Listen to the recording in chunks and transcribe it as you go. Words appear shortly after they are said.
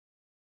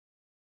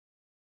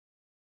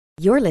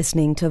You're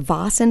listening to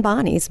Voss and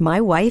Bonnie's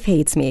My Wife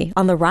Hates Me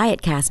on the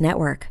Riotcast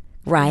Network.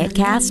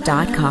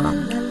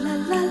 Riotcast.com.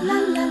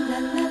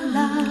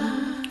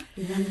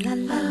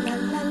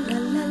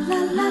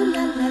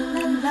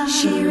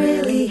 She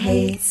really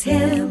hates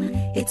him,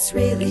 it's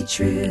really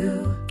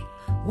true.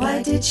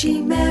 Why did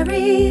she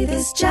marry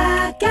this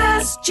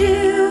jackass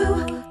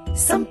Jew?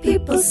 Some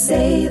people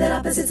say that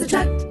opposites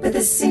attract, but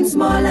this seems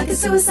more like a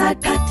suicide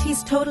pact.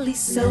 He's totally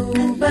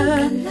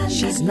sober,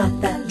 she's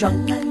not that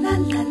drunk.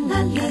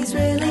 He's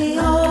really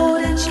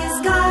old and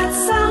she's got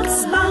some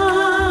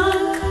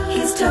spunk.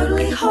 He's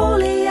totally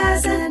holy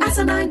as an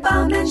asinine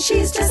bomb, and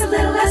she's just a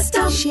little less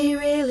dumb. She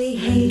really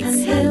hates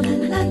him,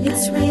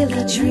 it's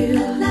really true.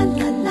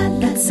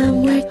 But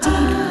somewhere deep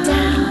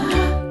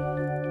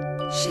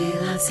down, she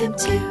loves him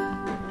too.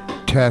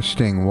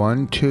 Testing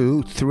 1,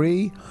 2,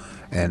 3.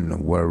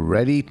 And we're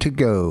ready to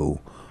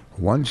go.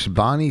 Once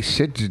Bonnie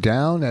sits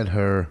down at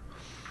her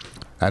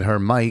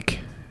mic,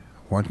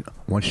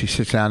 once she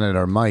sits down at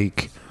her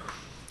mic,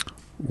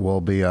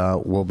 we'll be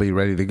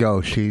ready to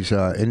go. She's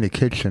in the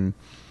kitchen.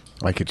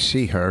 I could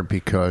see her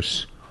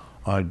because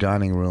our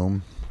dining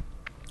room's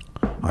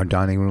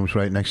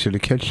right next to the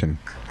kitchen.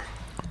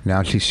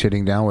 Now she's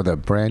sitting down with a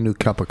brand new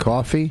cup of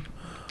coffee.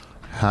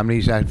 How many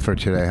is that for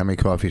today? How many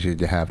coffees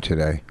did you have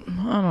today?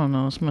 I don't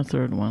know. It's my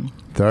third one.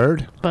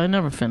 Third? But I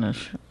never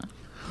finish.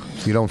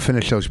 You don't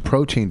finish those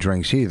protein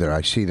drinks either.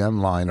 I see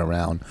them lying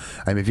around.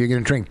 I mean, if you're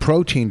going to drink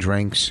protein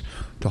drinks,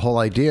 the whole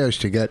idea is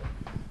to get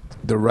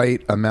the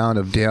right amount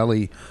of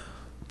daily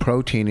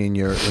protein in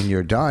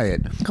your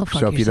diet. Go fuck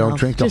so if yourself. you don't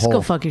drink the Just whole...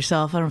 go fuck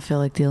yourself. I don't feel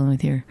like dealing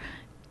with your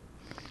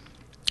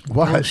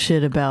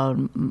bullshit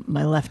about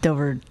my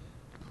leftover...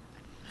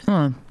 Come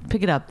on,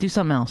 pick it up. Do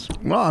something else.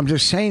 Well, I'm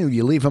just saying,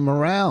 you leave them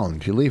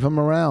around.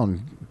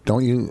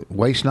 Don't you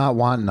waste not,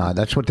 want not.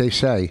 That's what they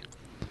say.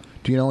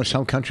 Do you know in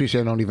some countries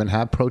they don't even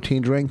have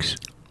protein drinks?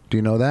 Do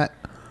you know that?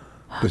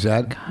 Does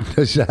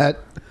that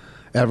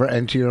ever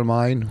enter your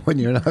mind when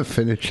you're not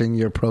finishing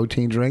your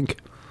protein drink?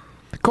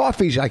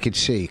 Coffees I could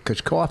see, because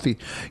coffee,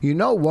 you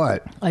know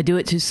what? I do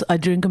it too. I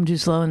drink them too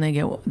slow, and they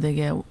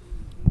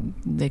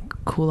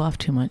cool off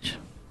too much.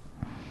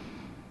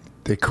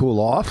 They cool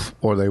off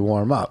or they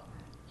warm up?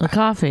 The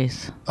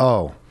coffees.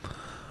 Oh.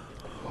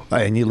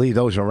 And you leave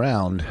those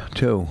around,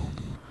 too.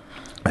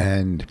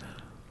 And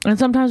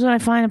sometimes when I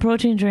find a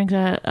protein drink,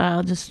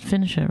 I'll just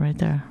finish it right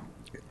there.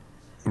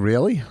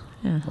 Really?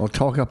 Yeah. Well,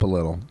 talk up a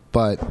little.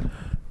 But,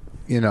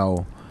 I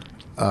don't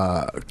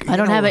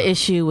have an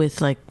issue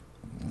with, like,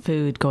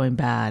 food going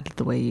bad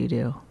the way you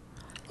do.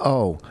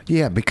 Oh,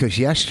 yeah, because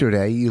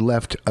yesterday you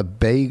left a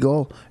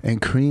bagel and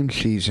cream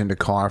cheese in the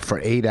car for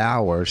 8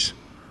 hours.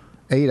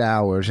 8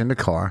 hours in the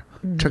car.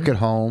 Mm-hmm. Took it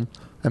home.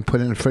 And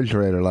put it in the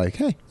refrigerator like,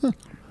 hey. Huh.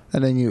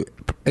 And then you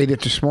ate it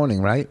this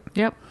morning, right?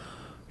 Yep.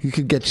 You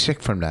could get sick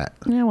from that.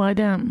 Yeah, well, I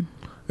don't.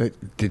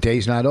 The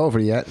day's not over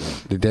yet.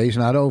 The day's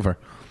not over.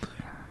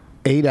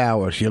 8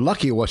 hours. You're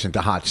lucky it wasn't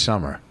the hot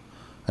summer.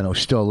 And it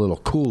was still a little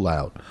cool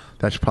out.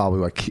 That's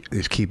probably what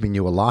is keeping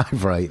you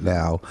alive right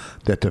now.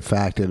 That the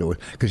fact that it was...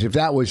 Because if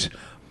that was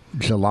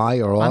July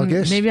or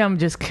August... Maybe I'm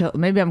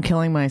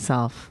killing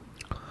myself.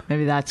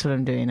 Maybe that's what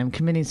I'm doing. I'm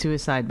committing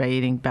suicide by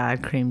eating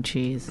bad cream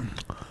cheese.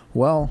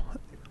 Well...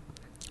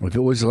 If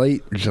it was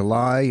late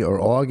July or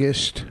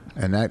August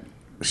and that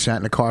sat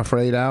in the car for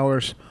 8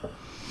 hours,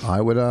 I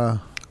would,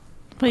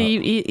 But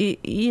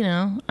you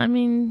know, I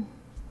mean...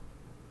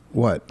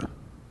 What?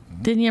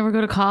 Didn't you ever go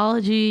to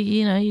college?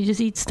 You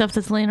just eat stuff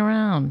that's laying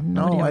around.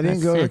 No, I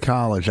didn't go to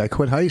college. I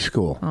quit high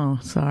school. Oh,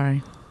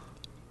 sorry.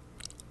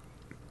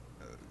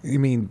 You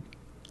mean...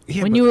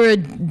 Yeah, when you were a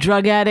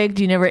drug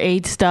addict, you never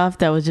ate stuff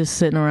that was just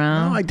sitting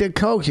around? No, I did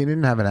coke. You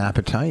didn't have an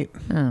appetite.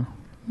 Oh,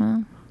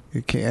 well...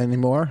 Any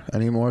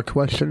more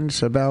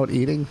questions about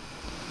eating?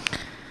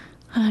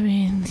 I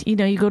mean, you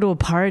go to a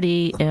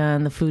party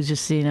and the food's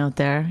just sitting out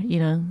there.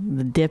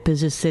 The dip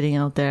is just sitting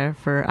out there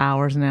for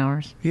hours and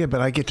hours. Yeah,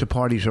 but I get to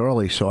parties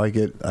early, so I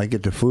get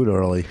the food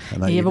early.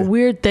 And you have a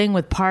weird thing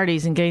with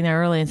parties and getting there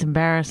early. It's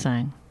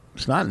embarrassing.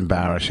 It's not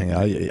embarrassing.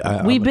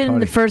 We've been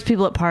the first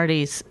people at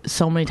parties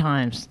so many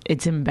times.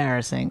 It's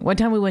embarrassing. One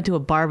time we went to a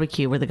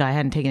barbecue where the guy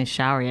hadn't taken a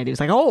shower yet. He was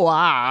like,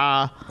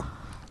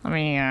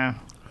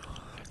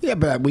 Yeah,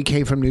 but we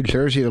came from New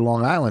Jersey to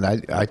Long Island.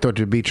 I thought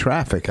there'd be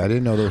traffic. I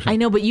didn't know there was... I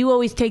know, but you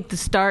always take the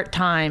start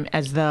time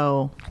as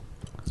though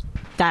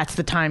that's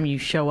the time you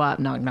show up,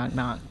 knock, knock,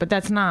 knock. But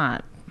that's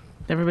not.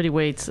 Everybody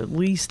waits at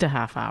least a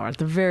half hour, at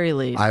the very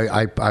least.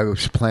 I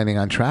was planning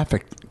on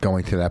traffic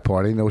going to that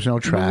party. There was no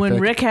traffic. When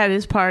Rick had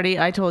his party,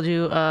 I told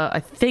you, I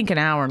think an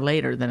hour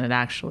later than it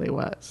actually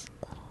was.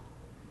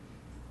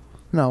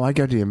 No, I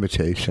got the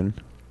invitation.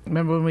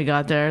 Remember when we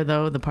got there,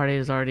 though? The party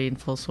was already in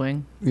full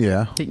swing?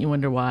 Yeah. Didn't you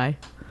wonder why?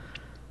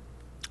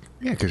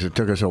 Yeah, because it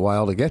took us a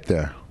while to get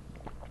there.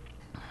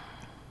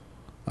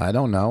 I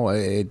don't know.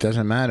 It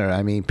doesn't matter.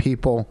 I mean,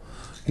 people,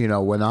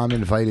 when I'm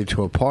invited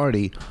to a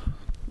party,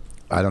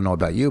 I don't know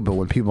about you, but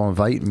when people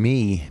invite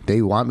me,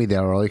 they want me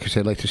there early because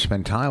they like to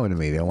spend time with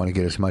me. They want to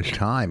get as much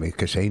time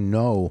because they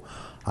know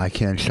I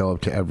can't show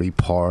up to every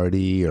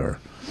party or,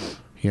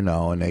 you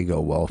know, and they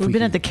go, well, if We've we been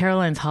can- at the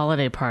Caroline's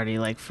holiday party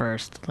like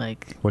first,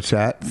 like What's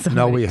that? so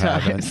No, many we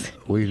times. haven't.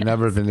 We've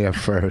never been there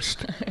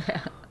first.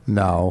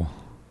 No.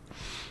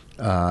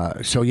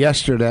 So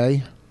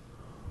yesterday,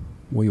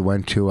 we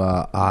went to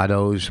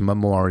Otto's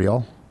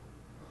memorial,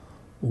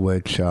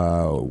 which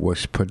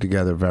was put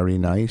together very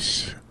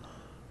nice.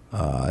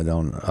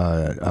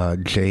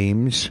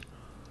 James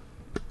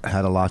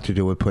had a lot to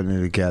do with putting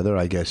it together.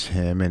 I guess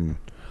him and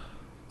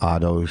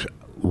Otto's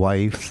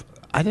wife.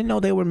 I didn't know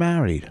they were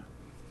married.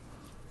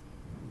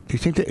 Do you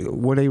think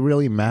were they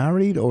really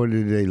married, or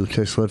did they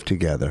just live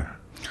together?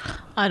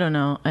 I don't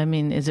know. I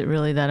mean, is it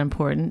really that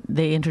important?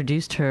 They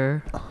introduced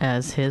her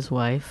as his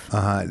wife.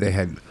 They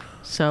had.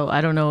 So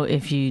I don't know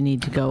if you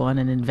need to go on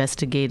an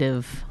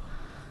investigative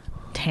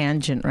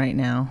tangent right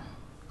now.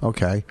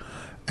 Okay.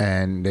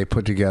 And they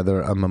put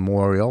together a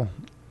memorial.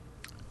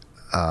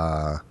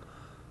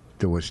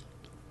 There was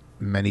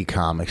many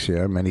comics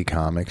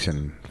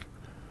and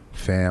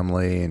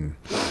family and.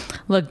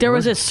 Look, there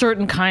was a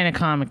certain kind of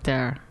comic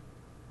there.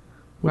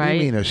 What right?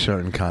 do you mean a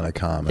certain kind of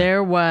comic?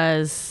 There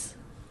was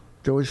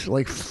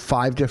like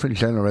 5 different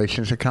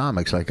generations of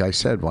comics, like I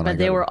said. But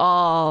they were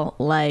all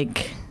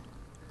like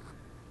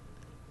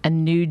a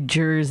New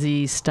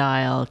Jersey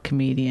style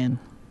comedian.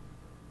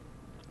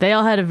 They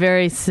all had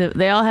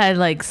they all had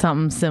like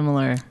something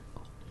similar. It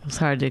was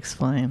hard to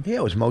explain. Yeah,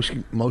 it was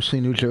mostly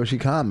New Jersey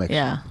comics.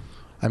 Yeah.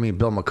 I mean,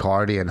 Bill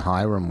McCarty and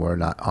Hiram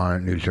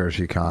aren't New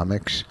Jersey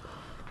comics.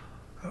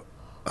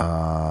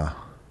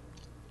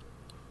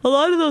 A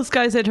lot of those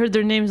guys, I'd heard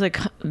their names like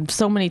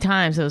so many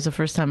times. It was the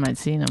first time I'd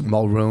seen them.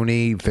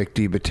 Mulrooney, Vic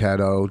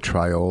DiBitetto,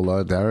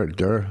 Triola.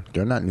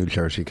 They're not New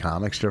Jersey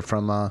comics. They're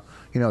from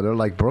they're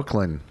like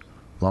Brooklyn,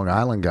 Long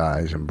Island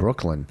guys in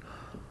Brooklyn,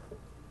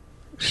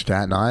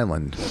 Staten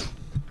Island.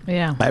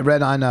 Yeah. I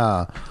read on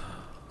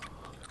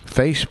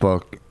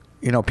Facebook,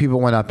 people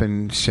went up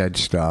and said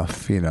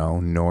stuff.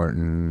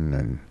 Norton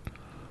and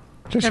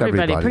just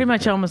everybody. Pretty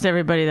much almost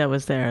everybody that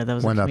was there. That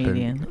was Went a up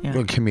comedian. and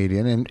a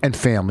comedian and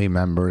family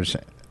members.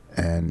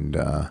 And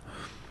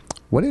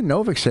what did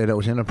Novick say that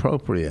was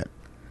inappropriate?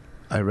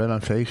 I read on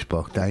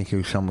Facebook. Thank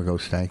you. Someone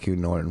goes, thank you,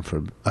 Norton,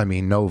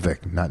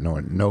 Novick, not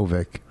Norton.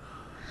 Novick.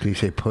 Did he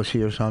say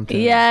pussy or something?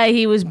 Yeah,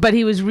 he was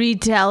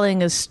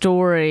retelling a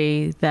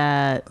story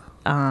that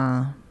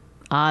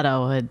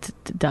Otto had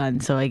done.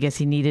 So I guess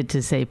he needed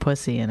to say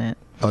pussy in it.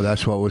 Oh,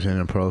 that's what was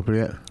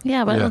inappropriate?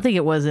 Yeah, but I don't think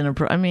it was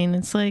inappropriate. I mean,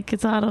 it's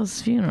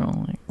Otto's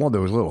funeral. Well,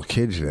 there was little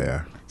kids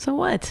there. So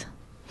what?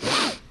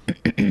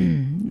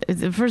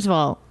 First of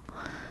all,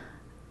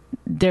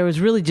 there was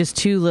really just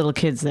 2 little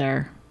kids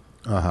there.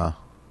 Uh-huh.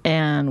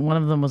 And one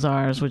of them was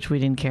ours, which we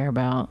didn't care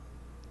about.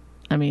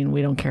 I mean,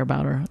 we don't care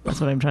about her.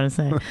 That's what I'm trying to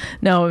say.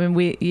 No, I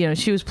mean,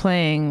 she was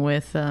playing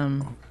with...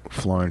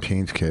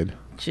 Florentine's kid.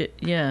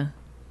 Yeah.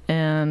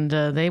 And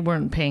they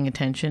weren't paying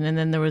attention. And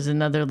then there was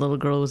another little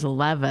girl who was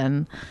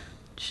 11.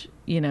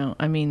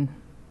 I mean...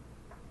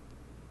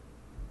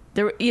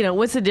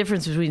 what's the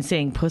difference between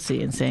saying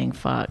pussy and saying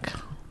fuck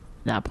at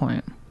that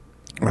point?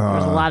 There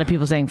was a lot of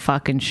people saying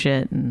fuck and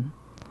shit and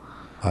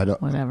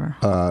whatever.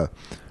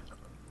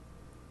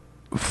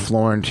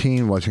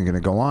 Florentine wasn't going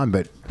to go on,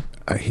 but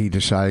he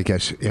decided, I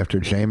guess, after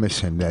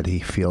Jameson that he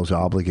feels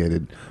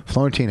obligated.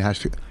 Florentine has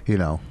to,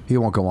 he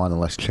won't go on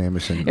unless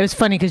Jameson. It was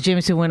funny because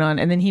Jameson went on,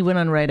 and then he went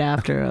on right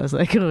after. I was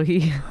like, oh,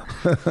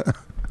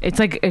 it's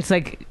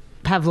like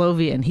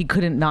Pavlovian. He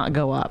couldn't not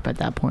go up at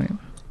that point.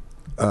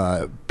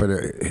 But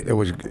it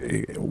was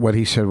what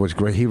he said was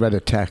great. He read a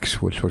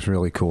text, which was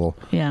really cool.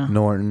 Yeah.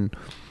 Norton,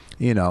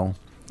 they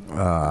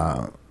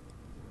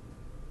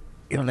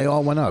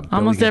all went up.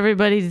 Almost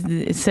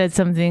everybody said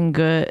something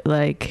good.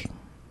 Like,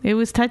 it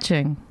was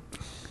touching.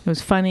 It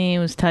was funny. It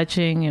was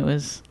touching. It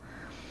was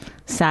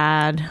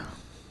sad.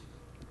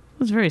 It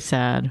was very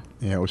sad.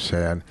 Yeah, it was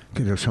sad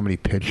because there were so many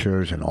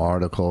pictures and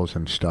articles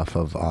and stuff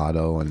of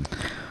Otto, and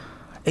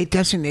it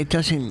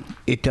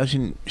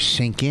doesn't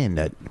sink in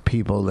that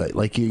people that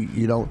like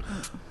you don't.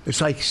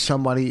 It's like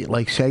somebody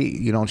like say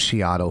you don't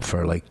see Otto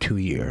for like 2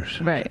 years,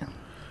 right?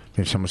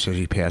 And someone says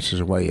he passes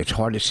away. It's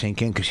hard to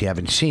sink in because you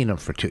haven't seen him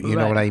for 2. You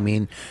know Right. what I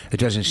mean? It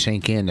doesn't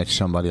sink in that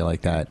somebody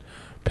like that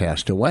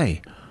passed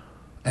away,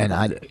 and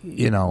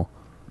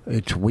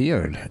it's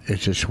weird.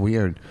 It's just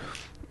weird.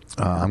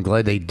 I'm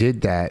glad they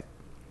did that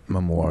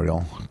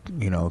memorial,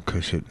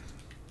 because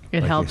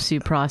It helps you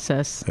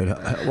process. it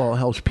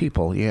helps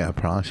people,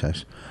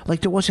 process.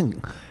 Like there was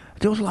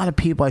a lot of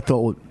people I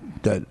thought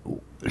that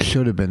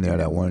should have been there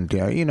that weren't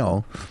there.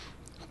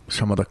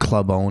 Some of the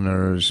club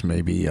owners,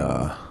 maybe.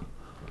 I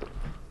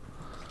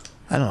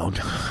don't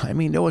know. I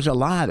mean, there was a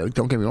lot.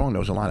 Don't get me wrong. There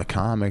was a lot of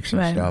comics and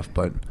Right. stuff,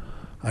 but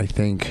I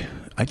think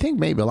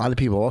maybe a lot of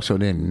people also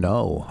didn't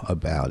know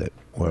about it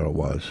where it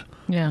was.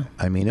 Yeah.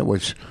 I mean, there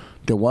was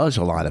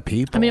a lot of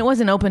people. I mean, it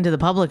wasn't open to the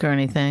public or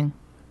anything.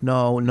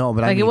 No, but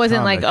Like, I mean, it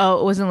wasn't like,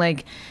 comics. it wasn't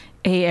like,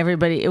 hey,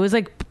 everybody. It was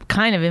like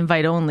kind of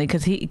invite only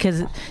because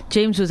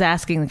James was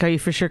asking, like, are you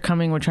for sure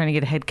coming? We're trying to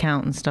get a head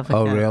count and stuff like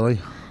Oh, that. really?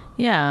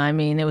 Yeah. I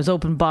mean, it was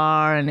open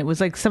bar and it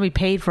was like somebody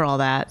paid for all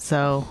that.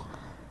 So,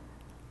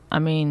 I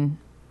mean,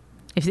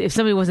 If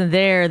somebody wasn't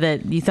there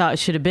that you thought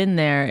should have been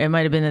there, it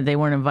might have been that they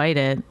weren't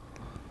invited.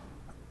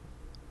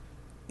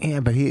 Yeah,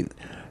 but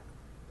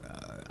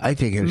I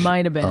think it was,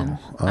 Might have been.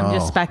 I'm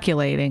just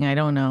speculating. I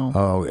don't know.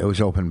 Oh, it was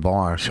open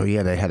bar, so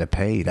yeah, they had to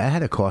pay. That had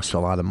to cost a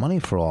lot of money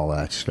for all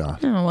that stuff.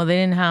 Oh, well, they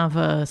didn't have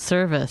a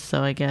service,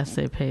 so I guess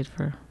they paid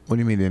for. What do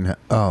you mean didn't?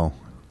 Oh,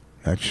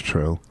 that's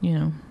true. You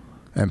know.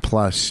 And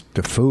plus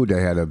the food,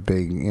 they had a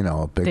big They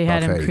buffet.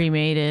 had him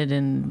cremated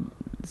and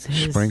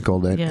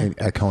Sprinkled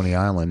at Coney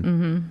Island.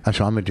 Mm-hmm. That's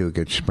what I'm gonna do.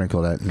 Get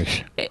sprinkled at.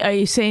 Are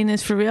you saying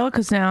this for real?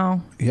 Because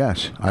now,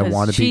 yes, I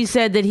want to be. She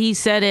said that he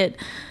said it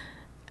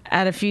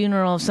at a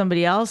funeral of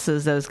somebody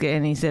else's,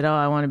 and he said, "Oh,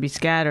 I want to be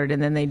scattered,"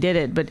 and then they did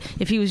it. But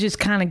if he was just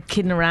kind of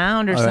kidding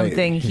around or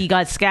something, he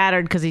got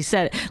scattered because he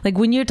said it. Like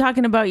when you're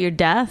talking about your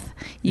death,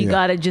 you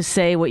got to just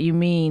say what you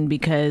mean,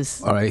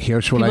 because all right,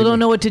 here's what people don't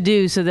know what to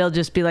do, so they'll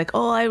just be like,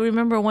 "Oh, I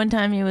remember one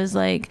time he was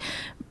like,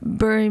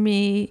 bury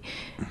me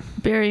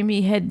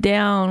head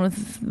down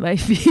with my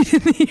feet in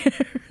the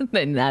air."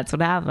 Then that's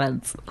what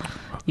happens.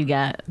 You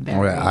got buried.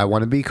 All right, I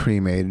want to be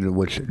cremated.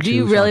 Do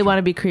you really want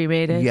to be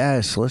cremated?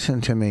 Yes.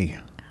 Listen to me.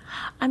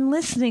 I'm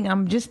listening.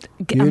 I'm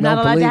not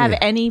allowed to have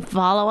any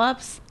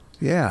follow-ups.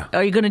 Yeah.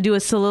 Are you going to do a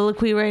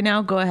soliloquy right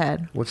now? Go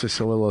ahead. What's a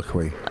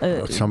soliloquy?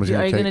 Are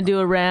you going to do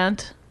a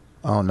rant?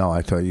 Oh, no.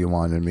 I thought you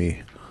wanted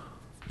me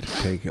to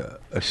take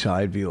a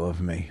side view of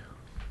me.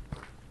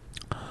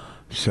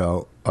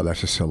 So,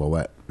 that's a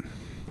silhouette.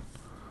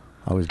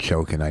 I was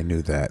joking. I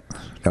knew that.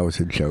 That was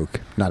a joke.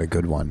 Not a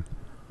good one.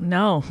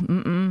 No.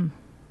 Mm-mm.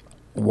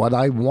 What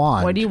I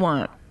want. What do you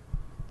want?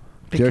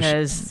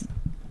 Because...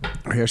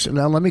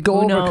 Now let me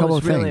go over a couple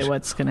of things. Really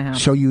what's going to happen.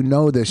 So you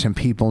know this and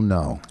people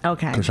know.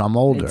 Okay. Because I'm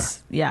older.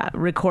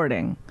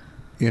 Recording.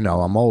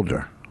 I'm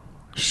older.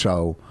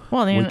 So.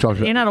 Well,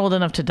 you're not old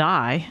enough to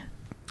die.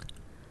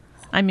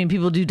 I mean,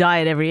 people do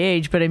die at every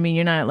age, but I mean,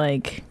 you're not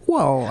like.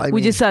 Well,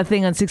 we just saw a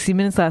thing on 60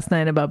 Minutes last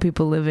night about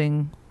people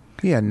living.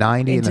 Yeah,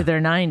 90 into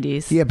their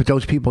 90s. Yeah, but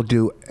those people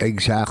do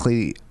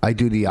exactly. I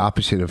do the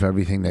opposite of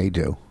everything they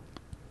do.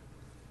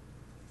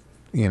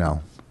 You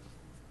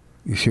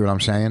see what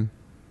I'm saying?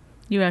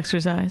 You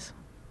exercise.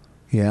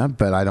 Yeah,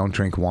 but I don't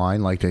drink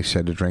wine like they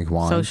said to drink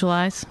wine.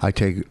 Socialize. I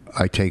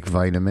take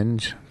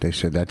vitamins. They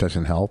said that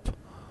doesn't help.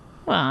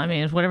 Well, I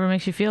mean, it's whatever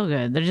makes you feel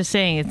good. They're just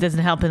saying it doesn't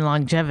help in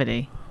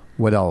longevity.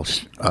 What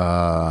else?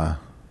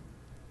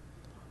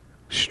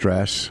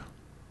 Stress.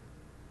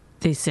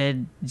 They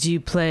said, do you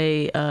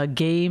play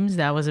games?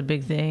 That was a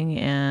big thing.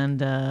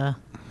 And, you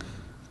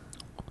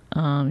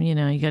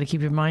got to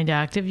keep your mind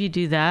active. You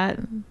do that,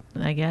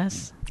 I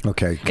guess.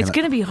 Okay. It's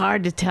going to be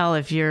hard to tell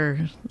if you're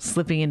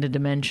slipping into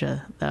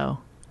dementia, though.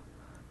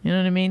 You know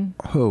what I mean?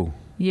 Who?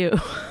 You.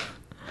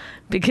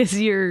 Because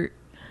you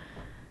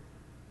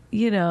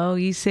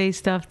say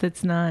stuff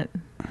that's not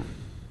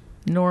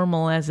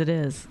normal as it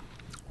is.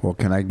 Well,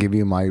 can I give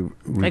you my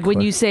request? Like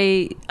when you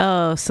say,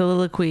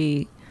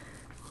 soliloquy,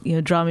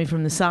 draw me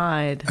from the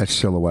side. That's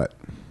silhouette.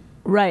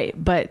 Right.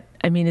 But,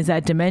 I mean, is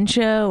that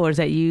dementia or is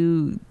that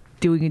you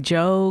doing a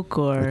joke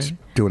or... It's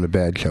doing a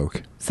bad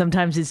joke.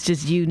 Sometimes it's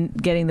just you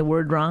getting the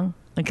word wrong.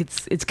 Like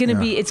it's going to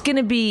be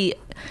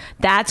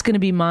that's going to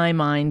be my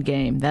mind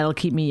game. That'll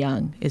keep me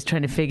young, is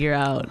trying to figure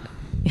out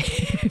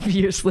if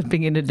you're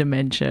slipping into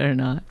dementia or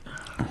not.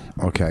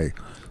 Okay.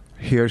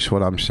 Here's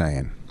what I'm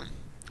saying.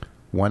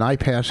 When I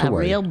pass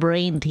away... A real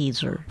brain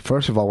teaser.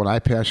 First of all, when I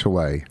pass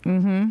away...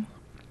 Mm-hmm.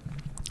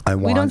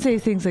 We don't say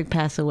things like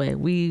pass away.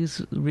 We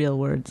use real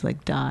words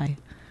like die.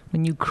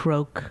 When you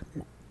croak...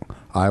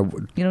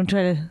 You don't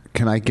try to...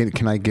 Can I give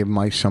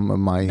some of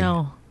my...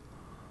 No.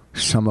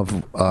 Some of...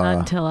 Not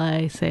until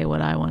I say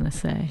what I want to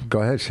say.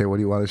 Go ahead. Say what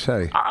you want to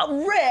say.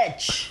 I'm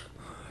rich!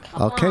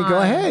 Okay, go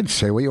ahead.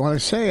 Say what you want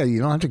to say. You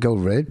don't have to go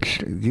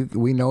rich.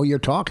 We know you're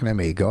talking to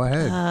me. Go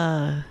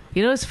ahead.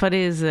 You know what's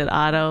funny is that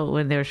Otto,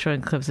 when they were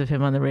showing clips of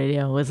him on the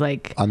radio, was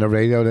like... On the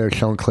radio? They were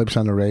showing clips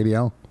on the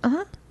radio?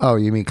 Uh-huh. Oh,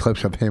 you mean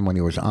clips of him when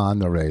he was on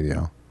the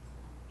radio?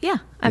 Yeah.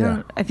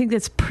 I think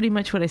that's pretty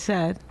much what I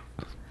said.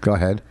 Go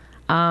ahead.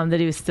 That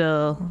he was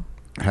still...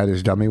 Had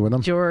his dummy with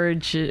him?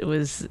 George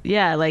was...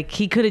 Yeah, like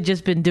he could have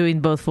just been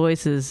doing both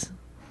voices,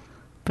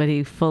 but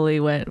he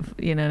fully went...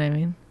 You know what I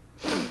mean?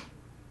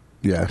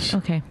 Yes.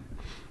 Okay.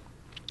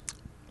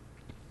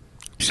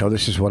 So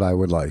this is what I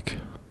would like.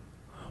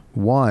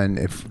 One,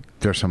 if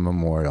there's a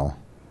memorial,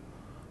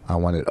 I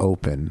want it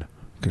open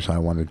because I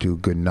want to do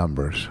good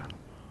numbers.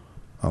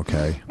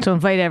 Okay? So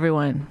invite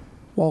everyone.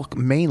 Well,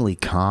 mainly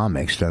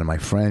comics that are my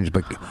friends,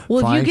 but...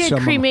 Well, if you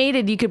get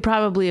cremated, you could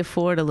probably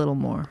afford a little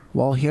more.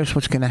 Well, here's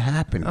what's going to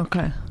happen.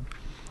 Okay.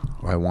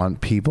 I want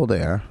people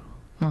there.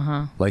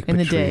 Uh-huh. Like in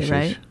Patrice's. The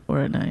day, right?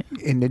 Or at night?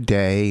 In the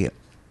day,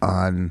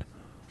 on...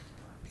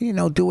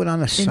 do it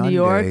on a Sunday. In New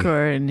York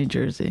or in New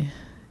Jersey?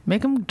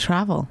 Make them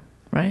travel,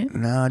 right?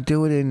 No,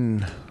 do it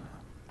in...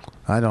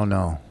 I don't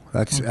know.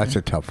 That's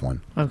a tough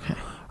one. Okay.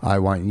 I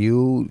want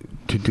you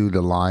to do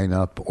the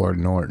lineup, or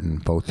Norton,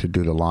 both to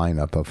do the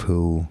lineup of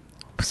who...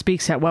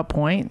 Speaks at what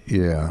point?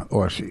 Yeah.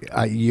 Or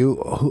I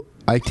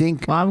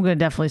think... Well, I'm going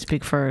to definitely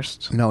speak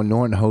first. No,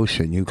 Norton hosts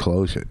it and you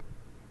close it.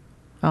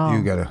 Oh.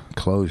 You got to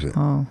close it.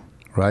 Oh.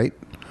 Right?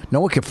 No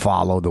one can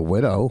follow the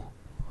widow.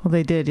 Well,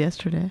 they did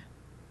yesterday.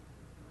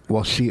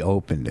 Well, she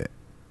opened it,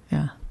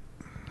 Yeah.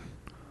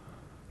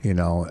 you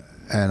know,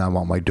 and I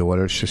want my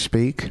daughters to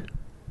speak.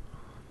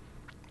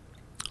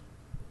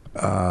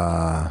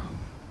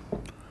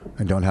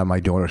 And don't have my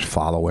daughters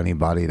follow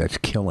anybody that's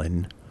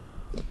killing,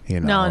 you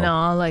know. No,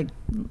 I'll like.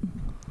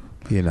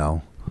 You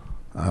know,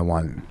 I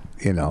want,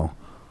 you know,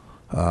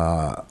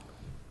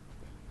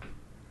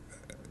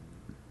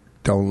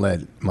 don't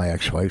let my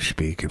ex-wife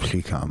speak if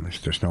she comes.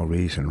 There's no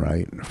reason,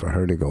 right, for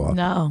her to go up.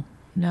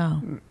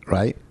 No.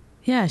 Right?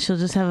 Yeah, she'll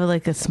just have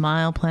like a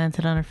smile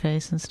planted on her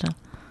face and stuff.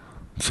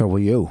 So will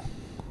you.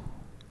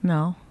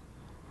 No,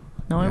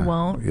 I Yeah.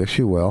 won't. Yes,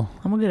 you will.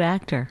 I'm a good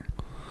actor.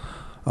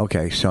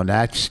 Okay, so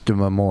that's the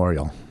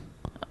memorial.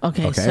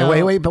 Okay, Okay, so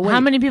wait. how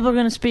many people are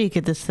going to speak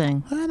at this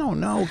thing? I don't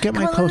know. Get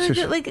my Come on,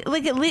 closest. like,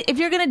 if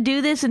you're going to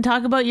do this and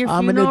talk about your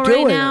I'm gonna funeral do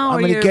right it. now I'm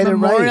or gonna your get it right.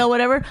 memorial,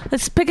 whatever,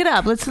 let's pick it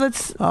up.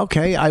 Let's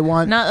Okay, I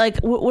want. not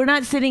like we're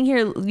not sitting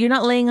here. You're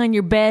not laying on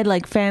your bed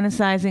like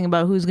fantasizing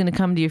about who's going to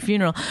come to your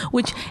funeral.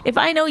 Which, if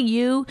I know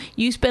you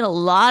spend a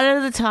lot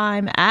of the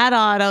time at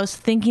Otto's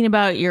thinking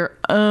about your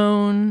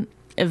own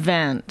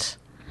event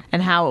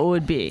and how it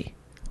would be.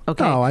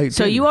 Okay, No, I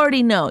so didn't. you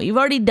already know. You've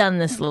already done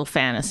this little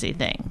fantasy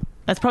thing.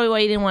 That's probably why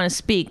you didn't want to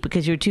speak,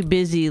 because you're too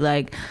busy.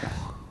 Like,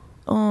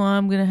 oh,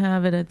 I'm gonna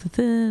have it at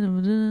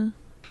the.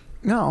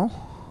 No.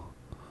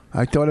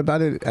 I thought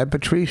about it at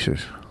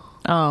Patrice's.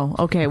 Oh,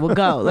 okay. We'll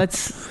go.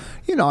 Let's.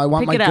 You know, I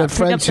want Pick my it up. good Pick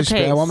friends up to the speak.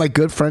 I pace. want my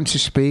good friends to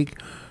speak.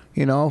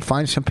 You know,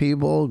 find some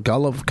people.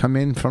 Gulliv come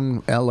in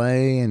from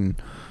L.A. and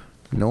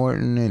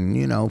Norton and,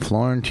 you know,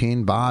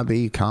 Florentine,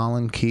 Bobby,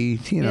 Colin,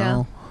 Keith, you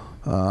know.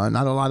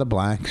 Not a lot of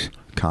blacks,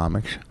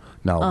 comics.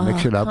 No,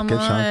 mix it up. come Get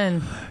some.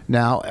 on.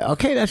 Now,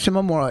 okay, that's the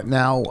memorial.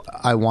 Now,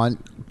 I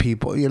want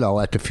people, you know,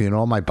 at the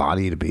funeral, my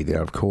body to be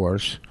there, of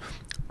course.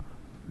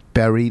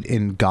 Buried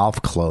in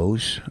golf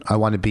clothes. I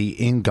want to be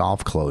in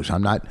golf clothes. I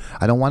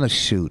don't want a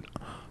suit.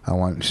 I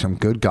want some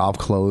good golf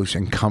clothes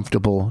and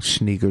comfortable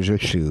sneakers or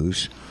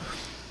shoes.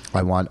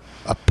 I want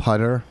a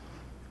putter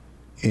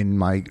in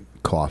my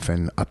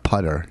coffin. A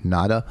putter,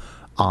 not a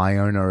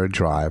iron or a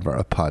driver,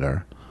 a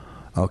putter.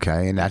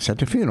 Okay, and that's at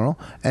the funeral.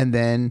 And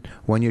then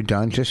when you're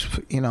done, just,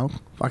 you know,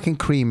 fucking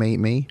cremate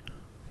me.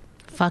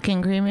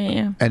 Fucking cremate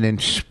you. And then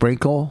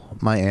sprinkle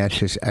my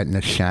ashes at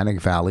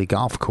Neshannock Valley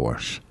Golf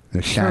Course.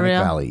 Neshannock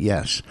real? Valley,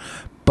 yes.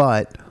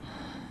 But,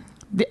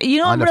 You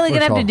know, On I'm the really first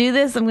gonna have to hole. do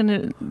this. I'm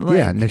gonna. Like,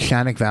 yeah,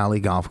 Neshannock Valley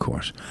Golf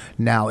Course.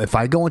 Now, if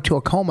I go into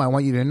a coma, I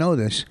want you to know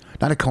this.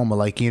 Not a coma,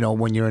 like, you know,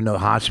 when you're in the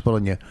hospital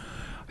and you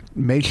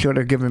make sure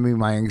they're giving me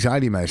my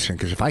anxiety medicine.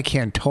 Because if I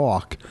can't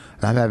talk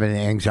and I'm having an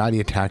anxiety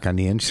attack on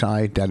the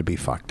inside, that'd be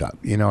fucked up.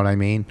 You know what I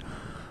mean?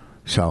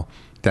 So,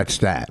 that's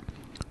that.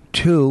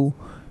 2,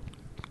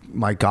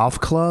 my golf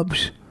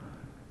clubs,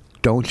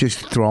 don't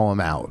just throw them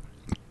out.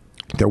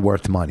 They're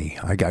worth money.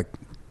 I got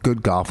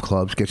good golf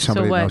clubs. Get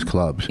somebody so that what? knows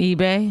clubs.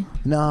 eBay.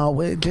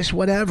 No, just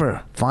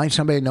whatever. Find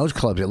somebody that knows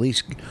clubs. At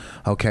least,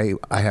 okay.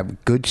 I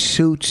have good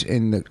suits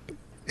in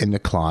the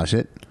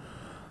closet.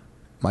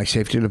 My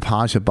safety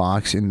deposit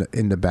box in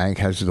the bank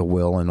has the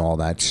will and all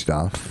that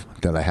stuff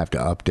that I have to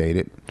update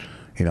it.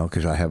 You know,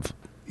 because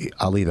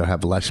I'll either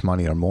have less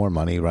money or more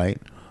money,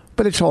 right?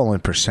 But it's all in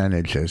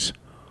percentages.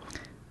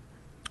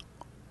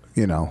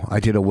 You know, I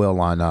did a will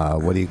on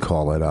what do you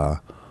call it?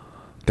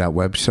 That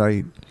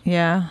website.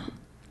 Yeah.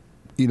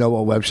 You know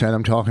what website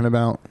I'm talking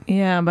about?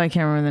 Yeah, but I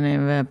can't remember the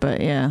name of it.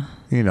 But yeah.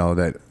 You know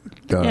that.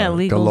 Yeah,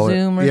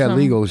 LegalZoom or yeah,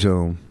 something.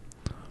 LegalZoom.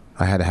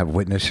 I had to have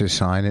witnesses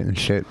sign it and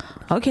shit.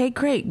 Okay,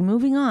 great.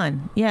 Moving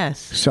on. Yes.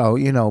 So,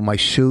 you know, my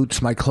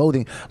suits, my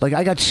clothing. Like,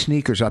 I got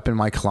sneakers up in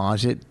my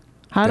closet.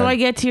 How do that- I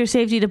get to your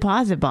safety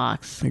deposit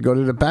box? You go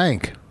to the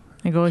bank.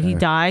 I go. He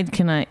died.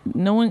 Can I?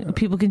 No one.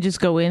 People can just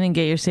go in and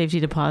get your safety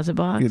deposit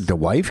box. The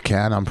wife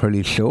can, I'm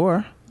pretty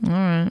sure. All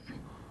right.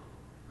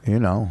 You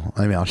know,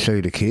 I mean, I'll show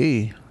you the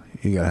key.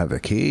 You got to have the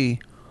key.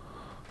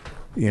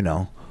 You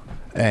know.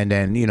 And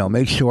then, you know,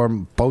 make sure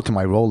both of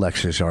my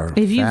Rolexes are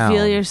If you found.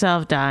 feel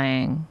yourself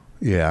dying,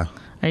 Yeah.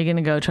 are you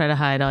gonna go try to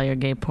hide all your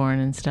gay porn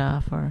and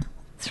stuff, or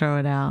throw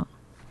it out?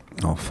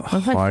 Oh, What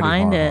if I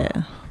find it?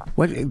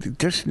 What?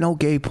 There's no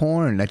gay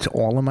porn. That's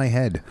all in my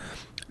head.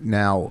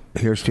 Now,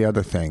 here's the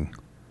other thing.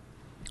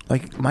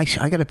 Like,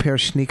 I got a pair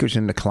of sneakers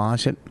in the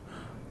closet.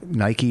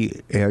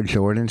 Nike Air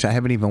Jordans. I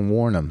haven't even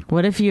worn them.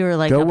 What if you were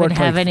like They're up in worth, like,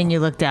 heaven and you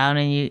looked down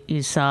and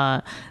you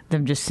saw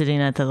them just sitting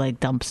at the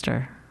like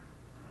dumpster?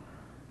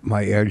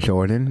 My Air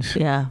Jordans.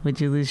 Yeah, would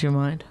you lose your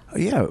mind?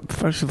 Yeah.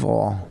 First of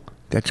all,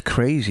 that's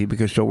crazy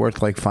because they're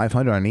worth like $500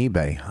 on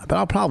eBay. But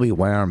I'll probably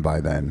wear them by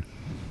then.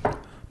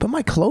 But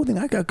my clothing,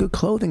 I got good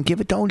clothing. Give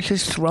it. Don't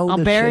just throw. I'll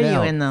the bury shit you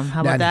out. in them.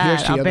 How Now, about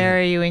here's that? the I'll other-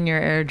 bury you in your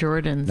Air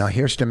Jordans. Now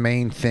here's the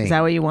main thing. Is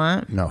that what you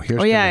want? No, here's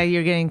Oh the yeah,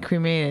 you're getting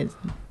cremated.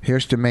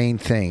 Here's the main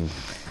thing.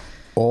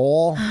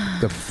 All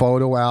the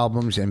photo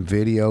albums and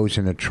videos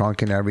in the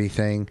trunk and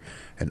everything,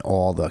 and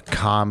all the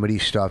comedy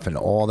stuff and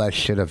all that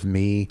shit of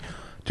me,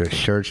 the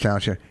shirts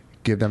down here,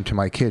 give them to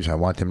my kids. I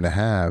want them to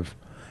have,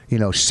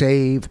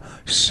 save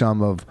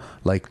some of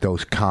like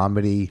those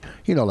comedy,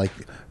 like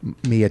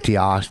me at the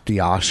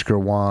Oscar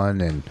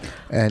one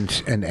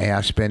and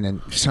Aspen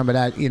and some of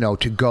that,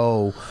 to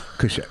go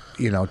because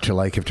to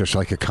like if there's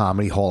like a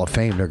comedy Hall of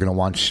Fame, they're gonna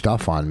want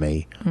stuff on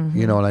me.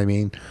 You know what I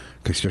mean?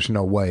 Because there's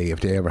no way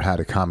if they ever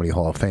had a comedy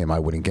Hall of Fame, I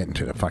wouldn't get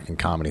into the fucking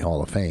comedy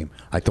Hall of Fame.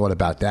 I thought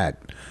about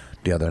that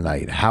the other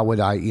night. How would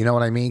I, you know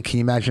what I mean? Can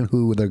you imagine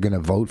who they're going to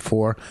vote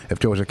for if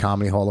there was a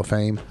comedy Hall of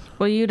Fame?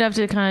 Well, you'd have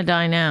to kind of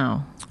die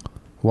now.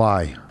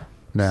 Why?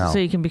 Now? So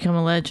you can become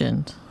a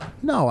legend.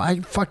 No,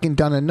 I've fucking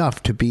done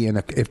enough to be in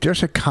a... If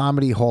there's a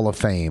comedy Hall of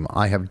Fame,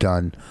 I have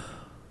done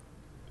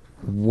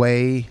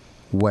way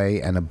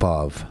and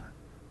above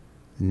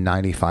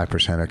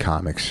 95% of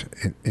comics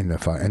in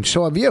the... And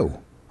so have you.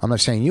 I'm not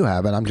saying you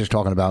haven't. I'm just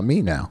talking about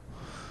me now.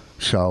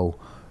 So,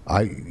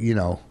 and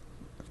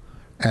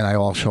I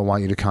also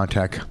want you to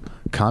contact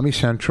Comedy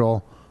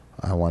Central.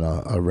 I want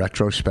a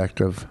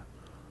retrospective.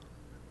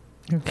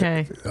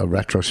 Okay. A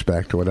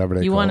retrospect or whatever they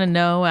call it. You want to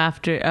know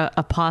after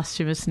a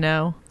posthumous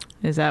no?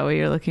 Is that what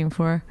you're looking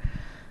for?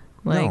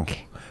 No.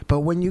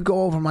 But when you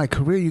go over my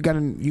career,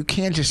 you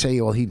can't just say,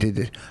 "Well, he did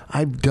this."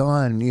 I've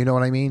done, you know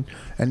what I mean?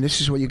 And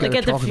this is what you got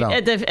to talk about.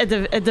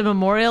 At the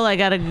memorial, I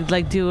got to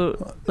do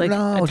a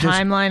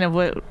timeline of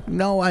what.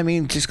 No, I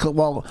mean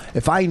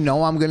if I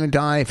know I'm going to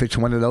die, if it's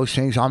one of those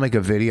things, I'll make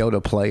a video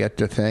to play at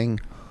the thing.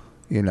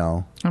 I'm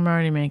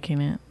already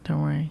making it.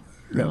 Don't worry.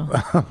 No.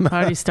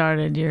 Already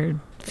started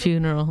your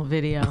funeral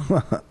video.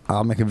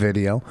 I'll make a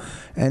video,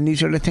 and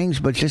these are the things.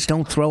 But just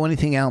don't throw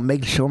anything out.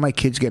 Make sure my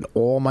kids get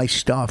all my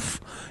stuff,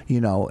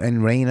 And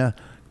Raina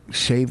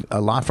saved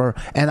a lot for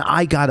her. And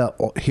I gotta.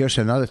 Here's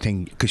another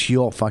thing, because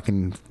you'll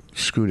fucking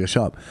screw this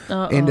up.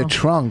 In the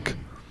trunk,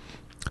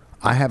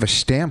 I have a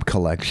stamp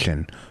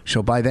collection.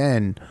 So by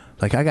then,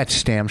 like I got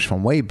stamps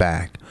from way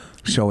back.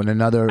 So in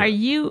another. Are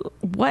you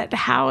what?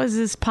 How is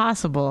this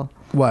possible?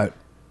 What?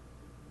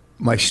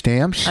 My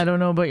stamps? I don't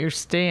know about your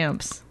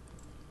stamps.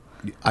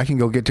 I can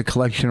go get the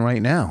collection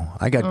right now.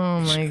 I got.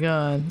 Oh my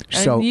god!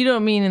 So you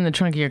don't mean in the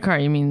trunk of your car.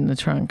 You mean in the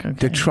trunk? Okay.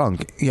 The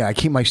trunk. Yeah, I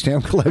keep my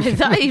stamp collection. I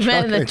thought you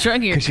meant in the trunk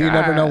of your car. Because you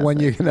never know when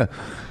you're gonna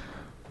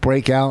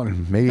break out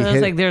and maybe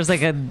hit. There's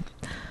like a.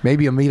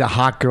 Maybe you'll meet a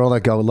hot girl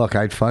that go, "Look,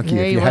 I'd fuck you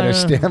if you had a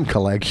stamp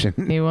collection."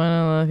 You want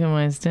to look at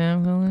my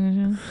stamp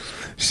collection?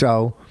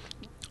 So,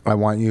 I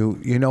want you.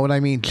 You know what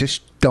I mean?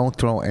 Just don't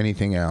throw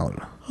anything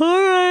out. All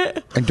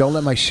right. And don't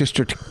let my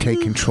sister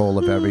take control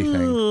of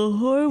everything.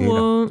 I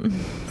won't.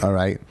 All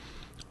right.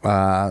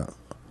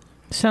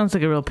 Sounds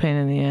like a real pain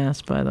in the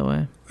ass, by the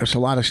way. There's a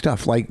lot of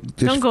stuff. Like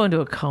this. Don't go into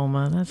a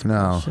coma. That's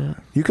bullshit.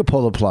 You could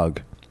pull the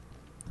plug.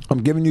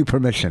 I'm giving you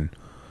permission.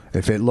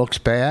 If it looks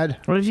bad.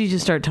 What if you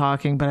just start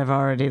talking, but I've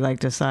already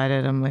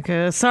decided? I'm like,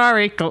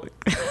 sorry.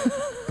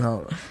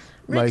 No.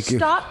 Rich,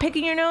 stop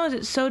picking your nose.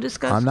 It's so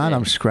disgusting. I'm not.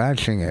 I'm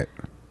scratching it.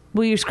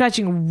 Well, you're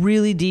scratching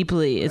really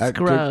deeply. It's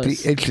gross.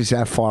 The itch is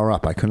that far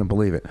up. I couldn't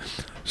believe it.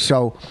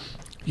 So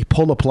you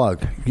pull the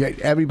plug.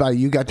 Everybody,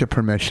 you got the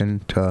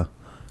permission to,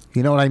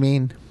 you know what I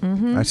mean?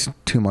 Mm-hmm. That's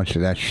too much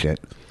of that shit.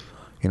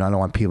 I don't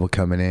want people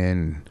coming in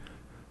and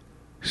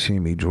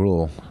seeing me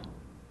drool.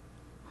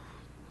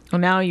 Well,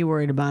 now you're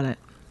worried about it.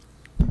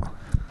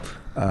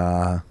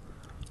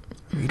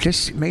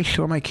 Just make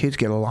sure my kids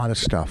get a lot of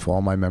stuff,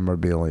 all my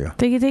memorabilia.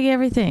 They can take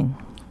everything.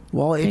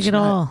 Well, take it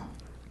all.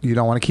 You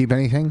don't want to keep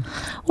anything?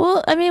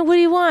 Well, I mean, what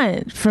do you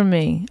want from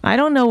me? I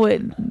don't know what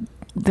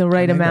the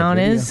right amount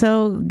is,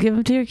 so give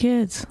them to your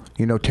kids.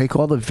 Take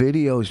all the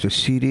videos, the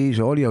CDs,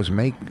 audios,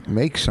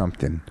 make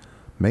something.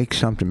 Make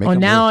something.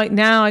 Now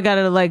I got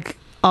to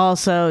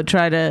also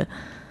try to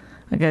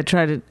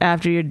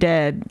after you're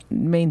dead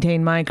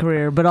maintain my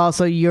career, but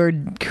also your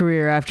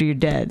career after you're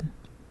dead.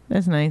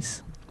 That's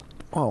nice.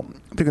 Well,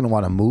 they're going to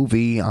want a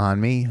movie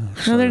on me.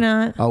 No, they're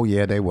not. Oh,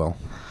 yeah, they will.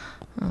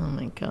 Oh,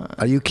 my God.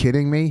 Are you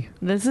kidding me?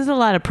 This is a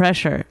lot of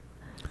pressure.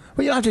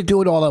 Well, you don't have to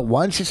do it all at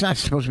once. It's not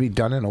supposed to be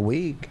done in a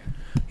week.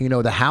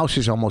 The house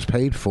is almost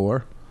paid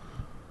for.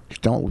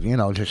 Don't,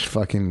 just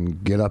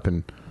fucking get up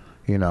and,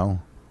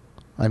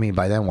 I mean,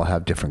 by then we'll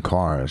have different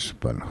cars,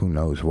 but who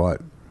knows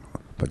what.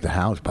 But the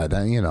house, by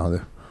then,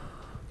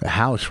 the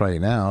house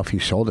right now, if you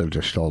sold it,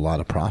 there's still a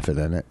lot of profit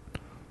in it.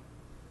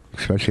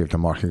 Especially if the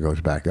market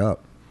goes back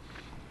up.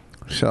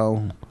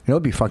 So,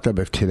 it'd be fucked up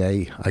if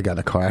today I got in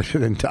a car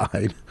accident and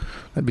died.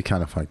 That'd be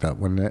kind of fucked up,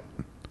 wouldn't it?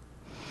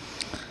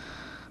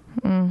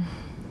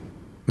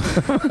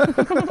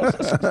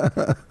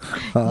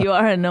 You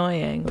are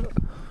annoying.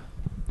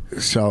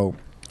 So,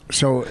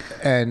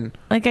 and...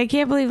 I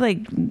can't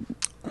believe,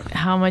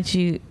 how much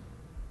you...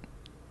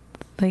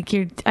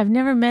 I've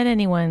never met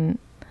anyone...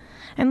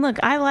 And look,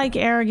 I like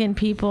arrogant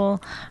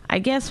people. I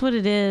guess what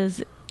it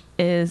is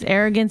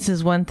arrogance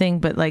is one thing,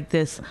 but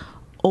this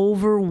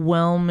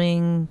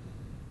overwhelming...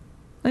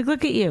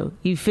 look at you.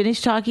 You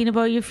finished talking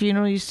about your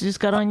funeral. You just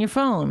got on your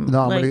phone.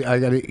 No, I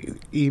got to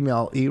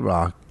email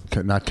E-Rock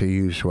not to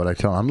use what I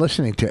tell him. I'm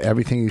listening to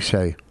everything you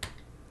say.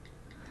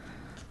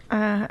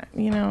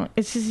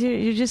 It's just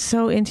you're just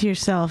so into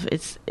yourself.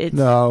 It's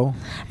no,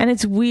 and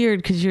it's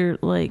weird because you're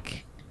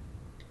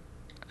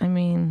I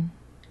mean,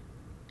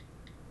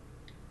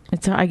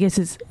 I guess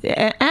it's,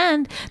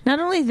 and not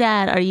only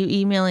that, are you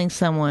emailing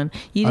someone?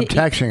 I'm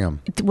texting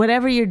them.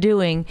 Whatever you're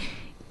doing,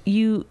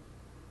 you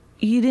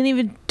didn't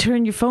even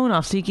turn your phone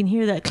off so you can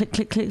hear that click,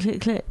 click, click,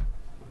 click, click.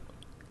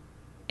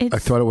 I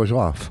thought it was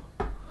off.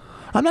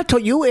 I'm not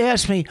talking. You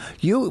asked me.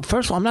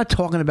 First of all, I'm not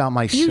talking about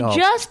myself.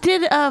 You just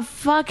did a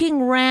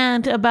fucking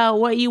rant about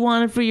what you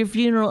wanted for your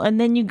funeral, and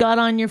then you got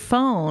on your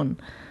phone.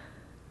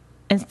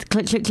 And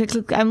click, click, click,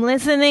 click. I'm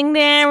listening to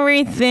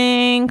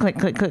everything. Click,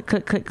 click, click,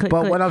 click, click, click. But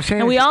click. what I'm saying,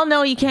 and we all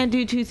know you can't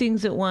do two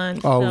things at once.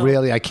 Oh, so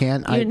really? I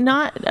can't. You're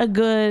not a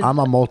good. I'm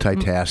a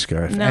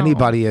multitasker. If No.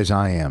 anybody is,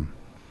 I am.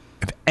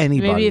 If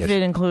anybody Maybe if is.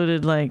 it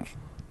included like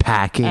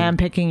Packing. I'm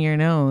picking your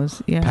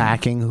nose. Yeah.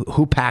 Packing.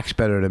 Who packs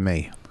better than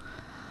me?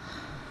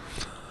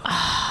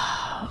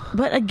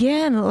 But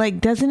again,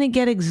 like, doesn't it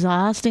get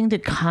exhausting to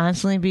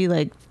constantly be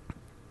like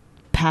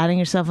patting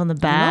yourself on the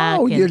back?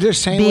 No, and you're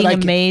just saying being what I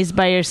amazed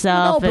by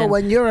yourself. No, but and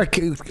when you're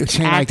saying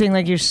acting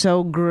like you're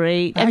so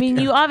great. I mean,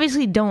 you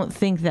obviously don't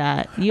think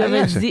that. You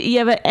have you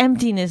have an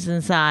emptiness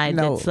inside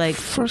that's like.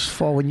 First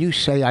of all, when you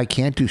say I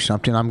can't do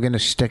something, I'm going to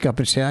stick up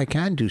and say I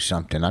can do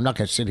something. I'm not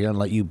going to sit here and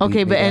let you beat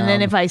Okay, me but and then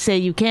down. if I say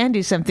you can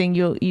do something,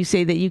 you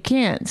say that you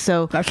can't.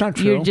 So That's not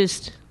true. You're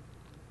just.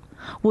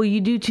 Well,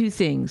 you do two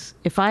things.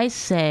 If I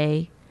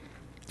say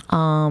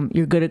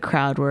you're good at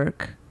crowd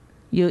work,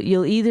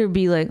 you'll either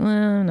be like,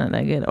 I'm not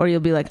that good, or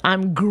you'll be like,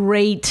 I'm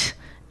great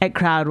at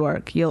crowd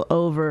work.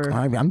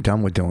 I'm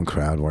done with doing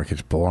crowd work.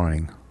 It's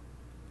boring.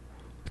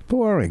 It's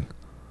boring.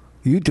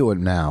 You do it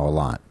now a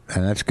lot,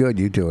 and that's good.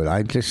 You do it.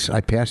 I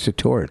pass the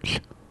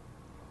torch.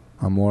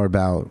 I'm more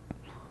about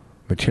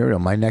material.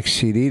 My next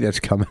CD that's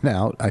coming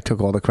out, I took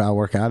all the crowd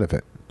work out of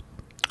it.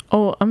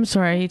 Oh, I'm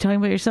sorry. Are you talking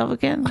about yourself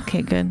again?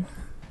 Okay, good.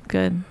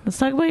 Good. Let's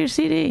talk about your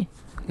CD.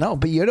 No,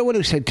 but you're the one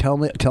who said,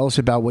 "Tell us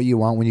about what you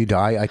want when you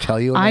die." I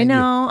tell you. And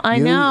I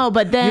then know,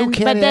 but then, you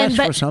can't ask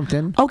for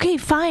something. Okay,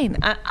 fine.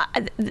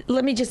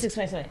 Let me just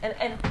explain something.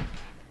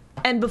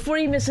 And before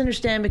you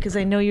misunderstand, because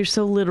I know you're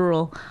so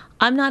literal,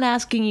 I'm not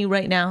asking you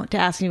right now to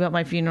ask me about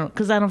my funeral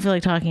because I don't feel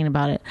like talking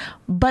about it.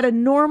 But a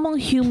normal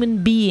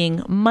human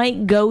being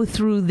might go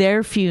through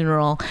their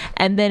funeral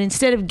and then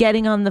instead of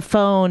getting on the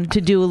phone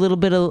to do a little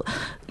bit of,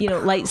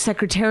 light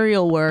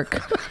secretarial work,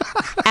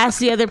 ask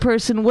the other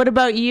person, what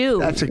about you?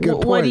 That's a good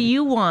point. What do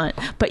you want?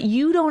 But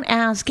you don't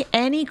ask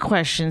any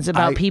questions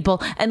about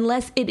people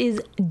unless it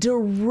is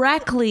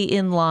directly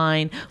in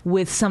line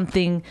with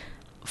something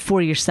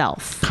for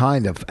yourself.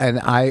 Kind of. And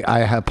I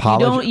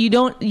apologize. You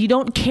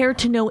don't care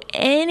to know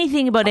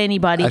anything about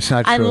anybody. That's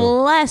not true.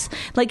 Unless,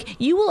 like,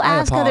 you will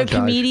ask other apologize.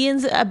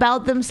 comedians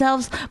about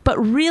themselves, but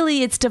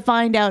really it's to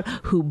find out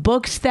who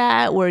books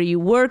that, where are you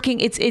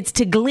working. It's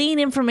to glean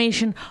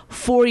information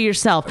for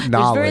yourself.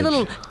 Knowledge. There's very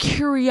little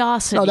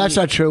curiosity. No, that's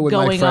not true with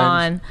my going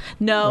friends. on.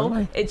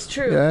 No, it's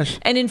true. Yes.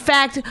 And in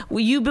fact,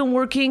 you've been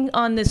working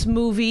on this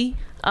movie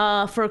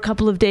for a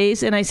couple of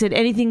days, and I said,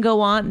 anything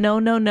go on?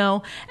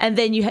 No. And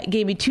then you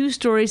gave me two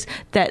stories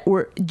that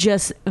were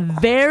just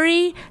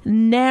very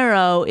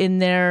narrow in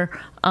their.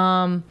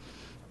 Don't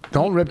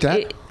rip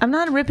that. I'm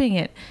not ripping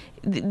it.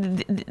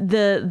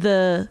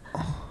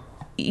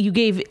 You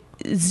gave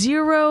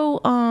zero.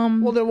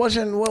 Well, there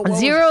wasn't. What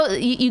Zero.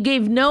 You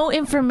gave no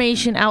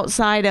information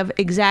outside of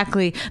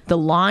exactly the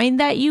line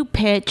that you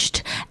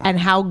pitched and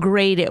how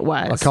great it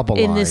was. A couple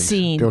in lines. this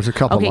scene. There was a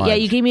couple Okay, yeah,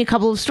 lines. you gave me a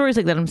couple of stories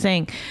like that. I'm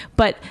saying,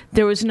 but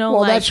there was no.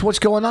 Well, like, that's what's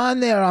going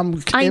on there.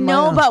 I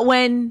know, but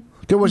when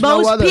there was no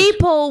most others.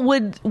 people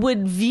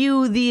would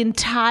view the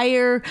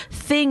entire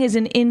thing as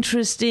an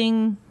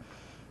interesting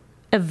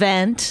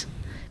event.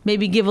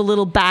 Maybe give a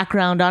little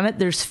background on it.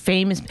 There's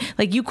famous,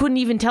 like you couldn't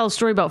even tell a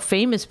story about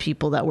famous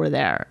people that were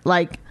there.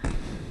 Like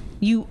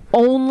you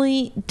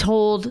only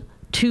told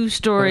two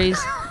stories.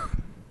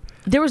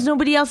 There was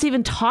nobody else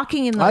even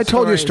talking in those I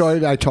told you a stories. story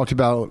that I talked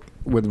about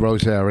with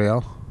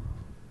Rosario.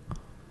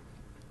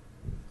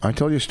 I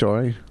told you a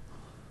story.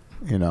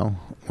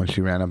 When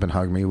she ran up and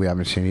hugged me, we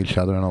haven't seen each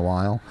other in a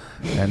while,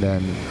 and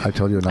then I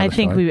told you another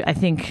story. I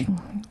think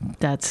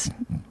that's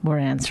we're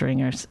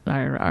answering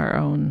our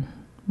own.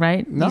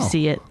 Right? No. You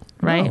see it,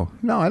 right?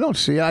 No, I don't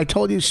see it. I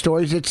told you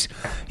stories. It's,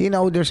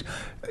 there's,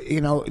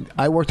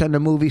 I worked on the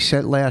movie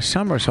set last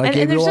summer, so I And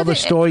gave you there's all the nothing-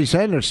 stories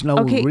then. There's no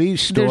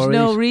re-stories. There's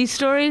no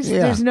re-stories? Yeah.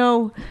 There's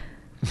no...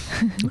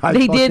 I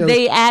They talked did. to-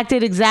 They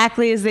acted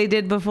exactly as they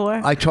did before?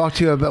 I talked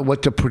to you about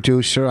what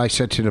I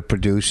said to the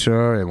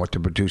producer and what the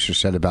producer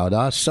said about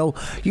us. So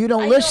you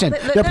don't listen.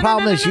 The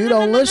problem is you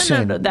don't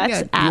listen. No. That's Yeah,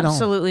 you don't.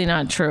 absolutely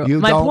not true. You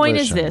My don't point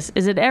listen. is this,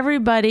 is that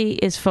everybody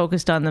is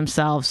focused on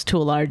themselves to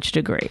a large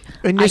degree.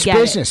 In I this get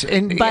business.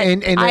 It. But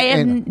I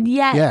have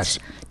yet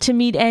to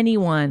meet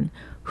anyone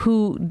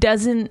who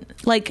doesn't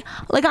like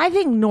I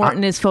think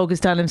Norton is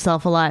focused on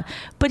himself a lot,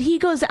 but he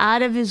goes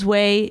out of his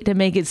way to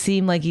make it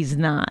seem like he's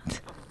not.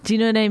 Do you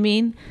know what I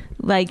mean?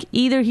 Like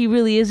either he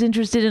really is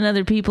interested in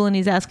other people and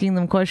he's asking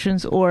them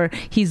questions, or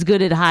he's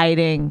good at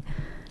hiding.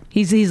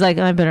 He's like,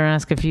 I better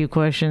ask a few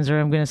questions or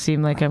I'm going to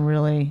seem like I'm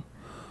really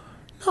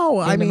No,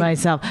 I into mean,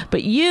 myself.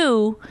 But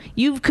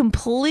you've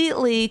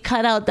completely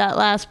cut out that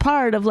last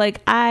part of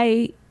like,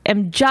 I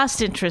am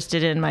just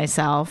interested in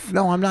myself.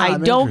 No, I'm not. I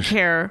I'm don't interested.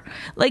 care.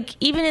 Like,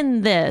 even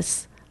in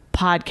this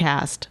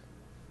podcast,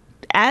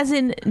 as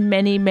in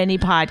many, many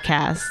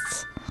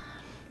podcasts.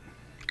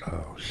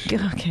 Oh,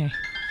 shit. Okay.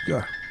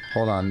 Yeah.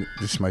 Hold on.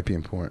 This might be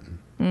important.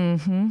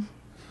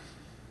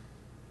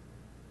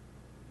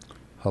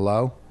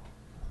 Hello?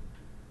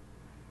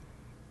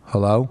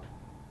 Hello?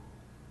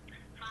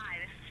 Hi,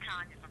 this is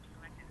Tanya from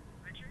Selected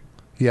Richard.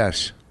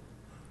 Yes.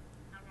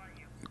 How are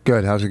you?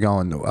 Good. How's it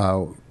going?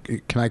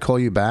 Can I call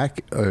you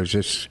back? Or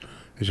is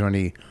there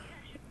any...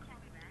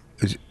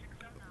 Is,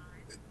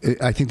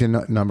 I think the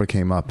number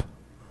came up.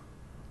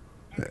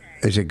 Okay.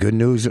 Is it good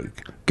news?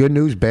 Good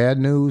news, bad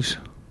news?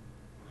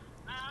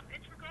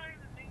 It's regarding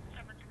the thing,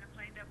 someone's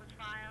complaint that was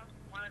filed.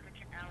 One of the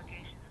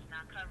allegations is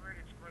not covered.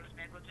 It's gross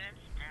negligence,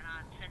 and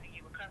I'm sending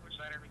you a coverage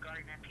letter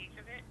regarding that piece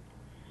of it.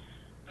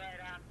 But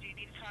do you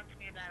need to talk to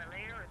me about it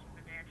later, or is it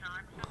a bad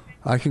time or something?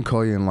 I can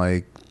call you in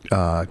like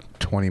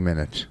 20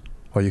 minutes.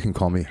 Or you can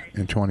call me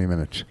in 20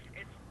 minutes.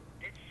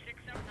 It's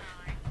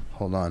 6:09.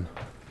 Hold on.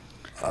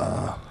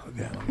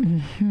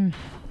 Yeah.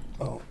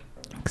 Oh.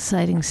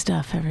 Exciting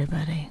stuff,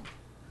 everybody.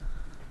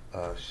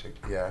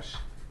 Yes.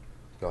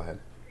 Go ahead.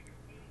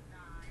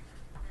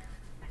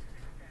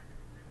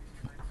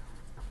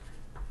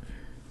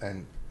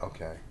 And,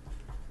 okay.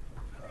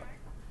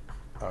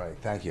 All right.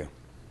 Thank you.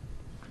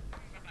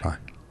 Bye.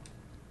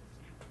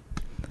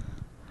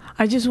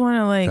 I just want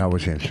to like... That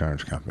was the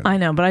insurance company. I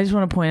know, but I just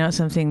want to point out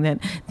something, that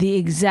the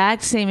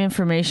exact same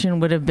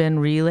information would have been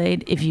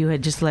relayed if you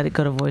had just let it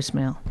go to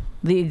voicemail.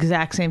 The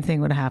exact same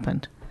thing would have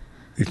happened.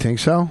 You think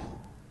so?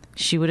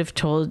 She would have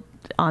told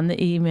on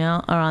the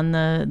email or on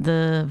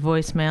the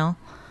voicemail,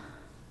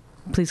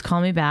 please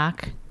call me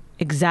back.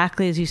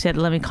 Exactly as you said,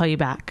 let me call you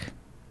back.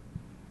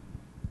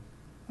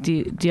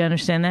 Do you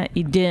understand that?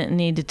 You didn't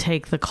need to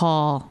take the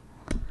call.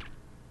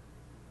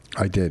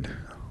 I did.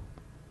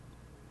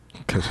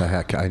 Because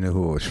I knew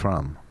who it was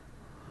from.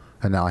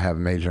 And now I have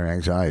major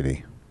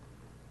anxiety.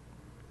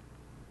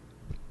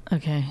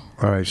 Okay.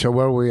 All right, so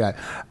where were we at?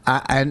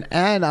 And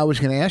I was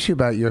going to ask you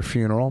about your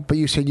funeral, but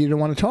you said you didn't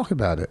want to talk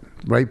about it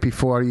right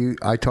before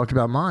I talked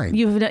about mine.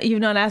 You've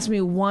not asked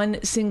me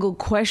one single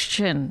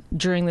question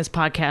during this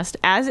podcast,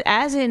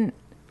 as in,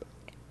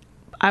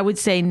 I would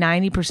say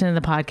 90% of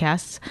the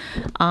podcasts.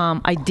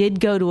 I did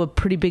go to a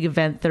pretty big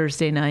event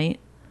Thursday night.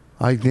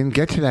 I didn't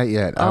get to that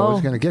yet. I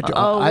was going to get to.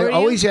 I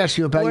always ask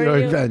you about your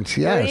events.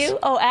 Yes. Were you?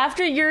 Oh,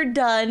 after you're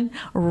done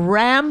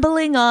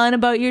rambling on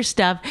about your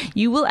stuff,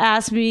 you will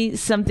ask me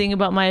something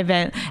about my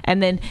event,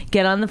 and then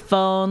get on the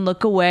phone,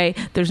 look away.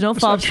 There's no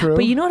follow-up. true.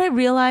 But you know what I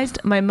realized?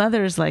 My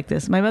mother is like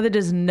this. My mother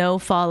does no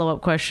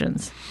follow-up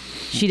questions.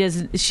 She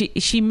does.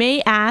 She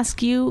may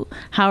ask you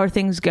how are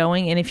things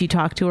going, and if you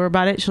talk to her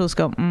about it, she'll just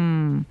go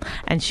and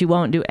she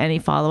won't do any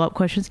follow-up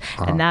questions.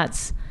 And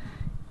that's.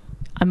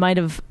 I might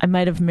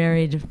have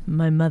married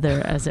my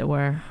mother, as it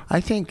were. I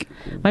think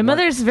my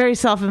mother's very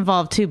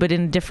self-involved too, but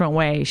in a different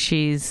way.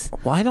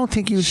 Well, I don't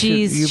think you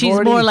should. She's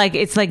more like,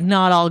 it's like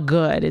not all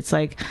good. It's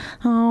like,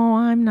 oh,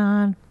 I'm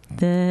not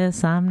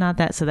this, I'm not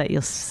that, so that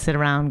you'll sit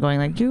around going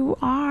like, you're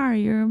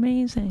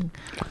amazing.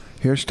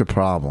 Here's the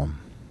problem.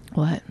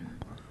 What?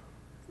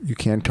 You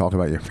can't talk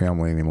about your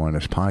family anymore on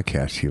this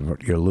podcast.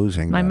 You're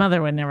losing. My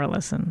mother would never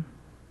listen.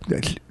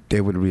 They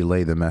would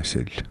relay the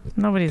message.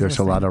 There's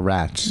listening. A lot of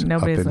rats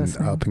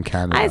listening. up in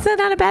Canada. It's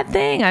not a bad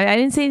thing. I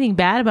didn't say anything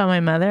bad about my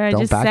mother. I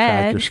Don't just backtrack.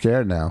 said. You're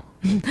scared now.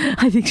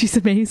 I think she's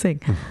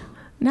amazing.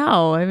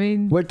 No, I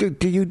mean. What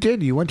did you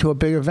did? You went to a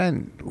big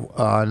event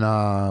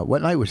on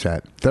what night was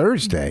that?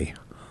 Thursday.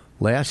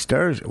 Last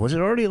Thursday. Was it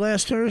already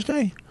last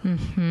Thursday?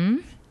 Mm-hmm.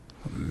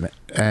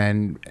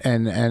 And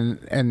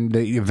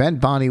the event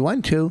Bonnie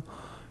went to,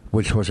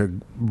 which was a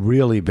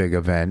really big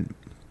event,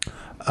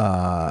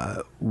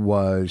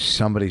 was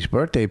somebody's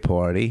birthday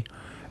party,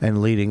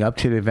 and leading up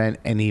to the event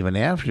and even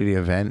after the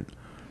event,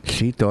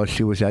 she thought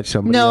she was at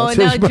somebody else's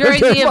during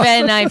birthday the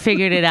event, I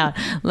figured it out.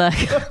 Look,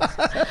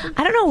 I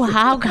don't know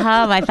how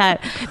come I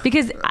thought,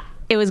 because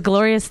it was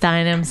Gloria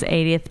Steinem's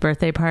 80th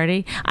birthday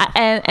party,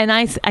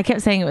 I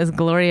kept saying it was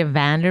Gloria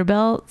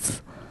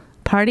Vanderbilt's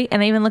party,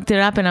 and I even looked it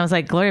up, and I was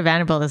like, Gloria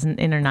Vanderbilt is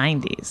in her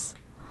 90s,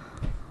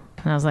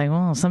 and I was like,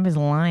 well, somebody's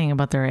lying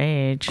about their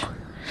age.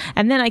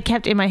 And then I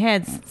kept in my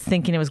head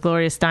thinking it was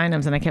Gloria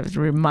Steinem's, and I kept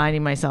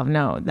reminding myself,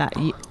 no,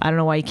 I don't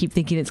know why you keep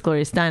thinking it's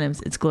Gloria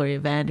Steinem's. It's Gloria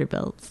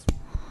Vanderbilt's.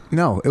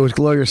 No, it was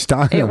Gloria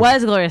Steinem. It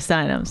was Gloria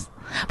Steinem's.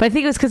 But I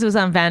think it was because it was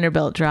on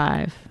Vanderbilt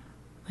Drive.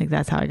 Like,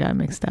 that's how I got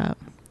mixed up.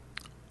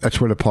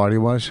 That's where the party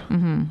was?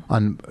 Mm-hmm.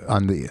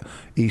 On the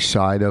east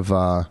side of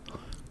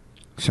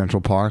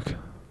Central Park?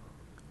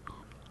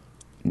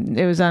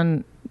 It was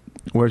on...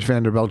 Where's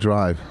Vanderbilt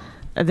Drive?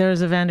 There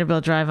was a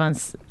Vanderbilt Drive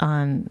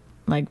on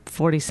like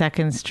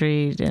 42nd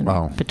Street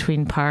and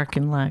between Park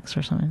and Lex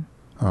or something.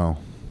 Oh.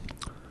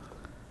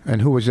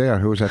 And who was there?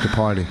 Who was at the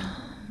party?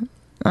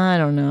 I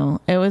don't know.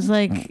 It was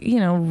like,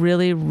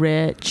 really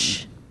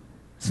rich.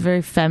 It's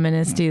very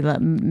feministy,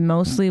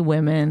 mostly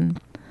women.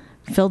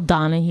 Phil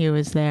Donahue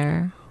was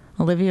there.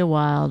 Olivia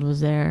Wilde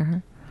was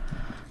there.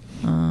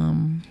 I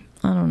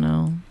don't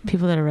know.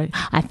 People that are...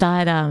 I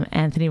thought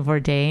Anthony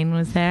Bourdain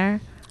was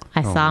there.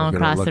 I saw him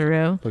across the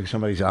room. Look,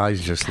 somebody's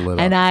eyes just lit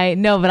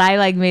And up. but I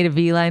like made a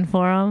beeline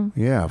for him.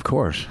 Yeah, of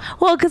course.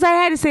 Well, because I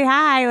had to say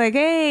hi, like,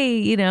 hey,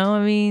 you know,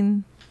 I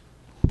mean...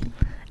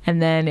 And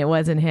then it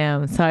wasn't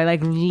him. So I like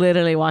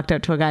literally walked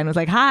up to a guy and was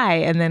like, hi.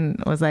 And then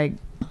was like,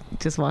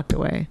 just walked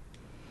away.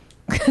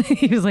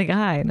 He was like,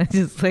 hi. And I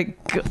just like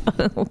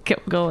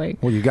kept going.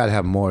 Well, you got to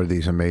have more of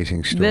these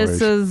amazing stories.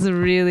 This was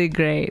really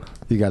great.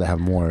 You got to have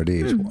more of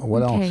these.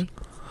 What else?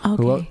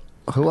 Okay.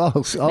 Who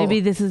else? Oh.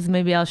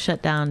 Maybe I'll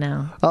shut down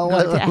now. Oh,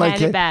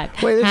 hand it back.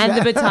 Hand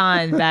the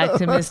baton back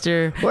to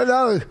Mr.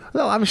 Well,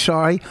 no, I'm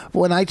sorry.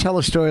 When I tell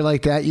a story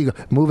like that, you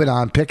go, move it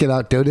on, pick it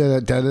up,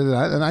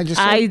 and I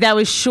just say, that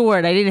was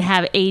short. I didn't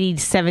have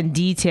 87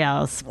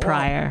 details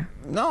prior.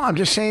 No, I'm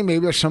just saying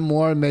maybe there's some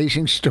more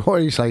amazing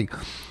stories. Like,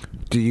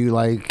 do you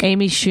like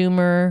Amy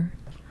Schumer?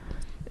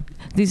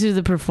 These are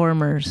the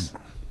performers.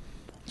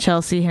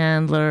 Chelsea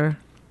Handler.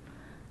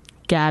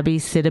 Gabby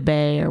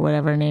Sidibe or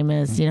whatever her name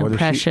is, you know,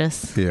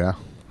 Precious. Yeah.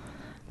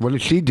 What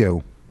did she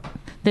do?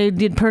 They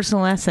did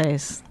personal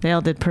essays. They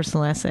all did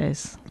personal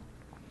essays.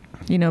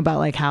 You know, about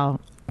like how,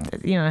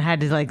 you know, it had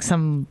to like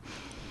some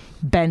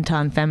bent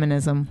on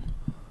feminism.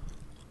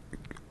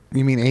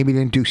 You mean Amy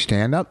didn't do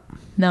stand-up?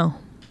 No.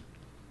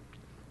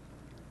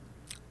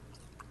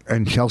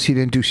 And Chelsea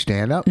didn't do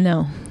stand-up?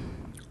 No.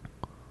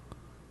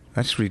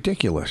 That's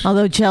ridiculous.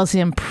 Although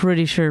Chelsea, I'm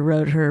pretty sure,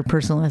 wrote her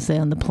personal essay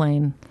on the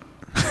plane.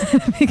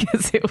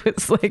 Because it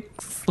was like,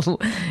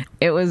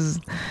 it was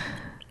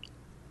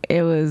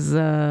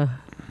I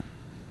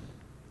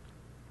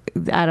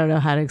don't know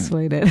how to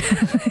explain it.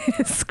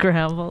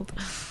 Scrambled.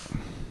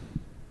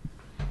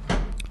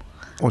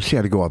 Well, she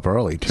had to go up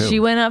early too. She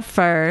went up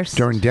first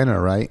during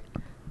dinner, right?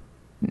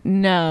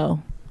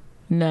 No,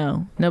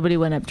 nobody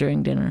went up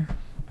during dinner.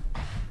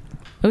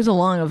 It was a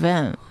long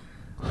event,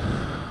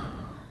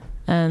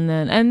 and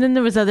then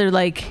there was other,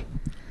 like,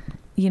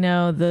 you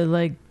know, the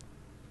like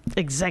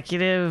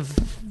executive,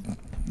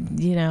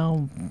 you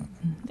know,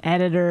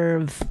 editor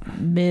of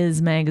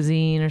Ms.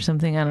 Magazine or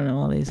something. I don't know,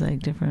 all these like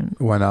different...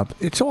 Went up.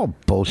 It's all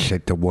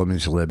bullshit, the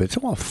women's lib. It's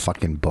all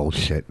fucking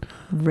bullshit.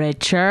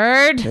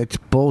 Richard. It's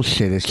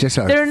bullshit. It's just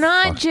a... They're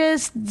not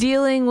just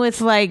dealing with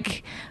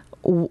like...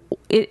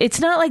 It's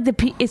not like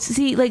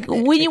like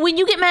when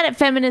you get mad at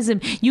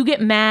feminism, you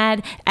get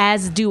mad,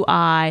 as do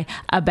I,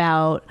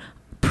 about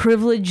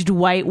privileged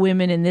white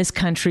women in this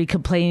country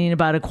complaining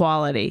about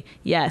equality.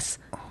 Yes.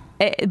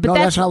 But no,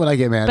 that's not what I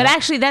get mad at. But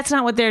actually, that's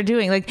not what they're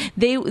doing. Like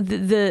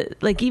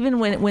like even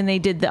when they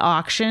did the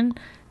auction,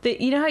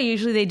 you know how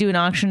usually they do an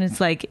auction? It's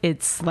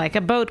like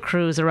a boat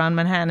cruise around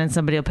Manhattan, and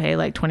somebody will pay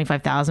like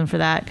 $25,000 for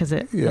that because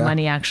the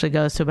money actually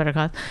goes to a better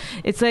cause.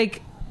 It's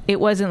like, it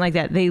wasn't like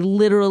that. They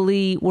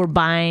literally were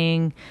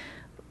buying,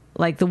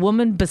 like the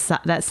woman that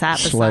sat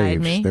beside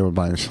me. They were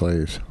buying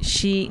slaves.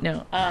 She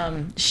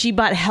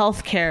bought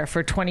health care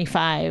for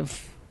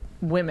 25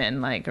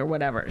 women, like, or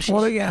whatever.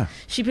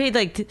 She paid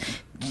like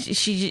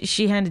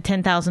she handed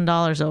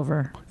 $10,000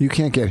 over. You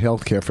can't get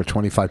health care for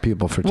 25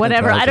 people for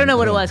whatever. $10,000. I don't know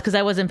what it was because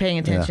I wasn't paying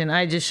attention. Yeah.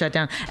 I just shut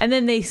down. And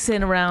then they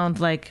sent around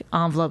like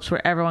envelopes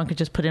where everyone could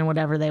just put in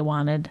whatever they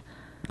wanted.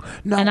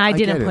 No, and I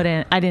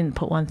didn't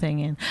put one thing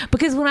in,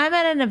 because when I'm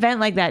at an event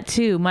like that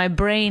too, my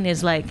brain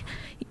is like,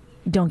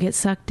 don't get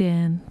sucked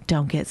in.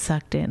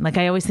 Like,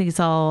 I always think it's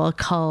all a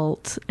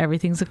cult.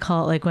 Everything's a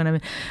cult. Like, when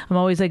I'm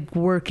always like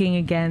working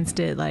against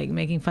it, like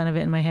making fun of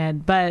it in my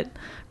head. But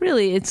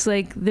really, it's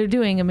like they're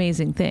doing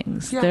amazing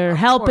things. Yeah, they're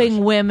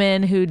helping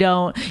women who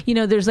don't, you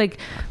know, there's like,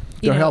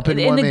 they're helping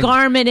in women. the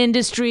garment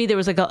industry. There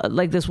was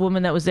like this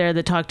woman that was there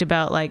that talked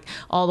about like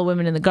all the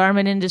women in the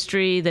garment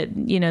industry that,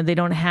 you know, they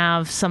don't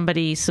have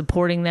somebody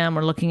supporting them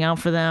or looking out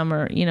for them,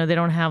 or, you know, they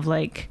don't have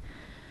like,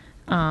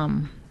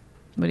 what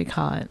do you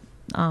call it?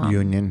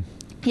 Union.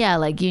 Yeah,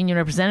 like union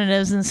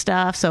representatives and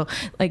stuff. So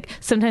like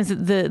sometimes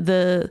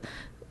the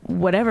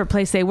whatever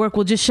place they work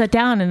will just shut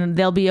down, and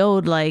they'll be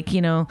owed like,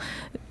 you know,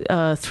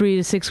 3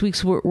 to 6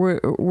 weeks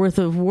worth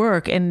of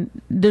work, and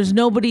there's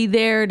nobody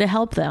there to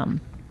help them.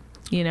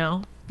 You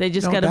know, they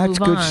just got to move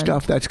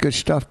on. That's good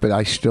stuff. But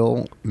I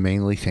still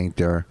mainly think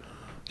they're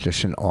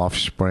just an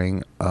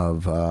offspring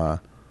of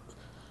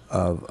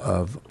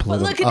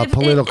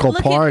political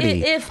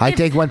party.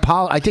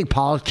 I think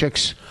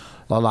politics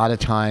a lot of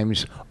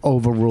times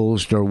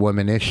overrules their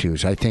women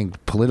issues. I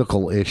think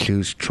political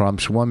issues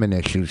trumps women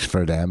issues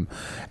for them,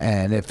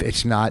 and if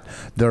it's not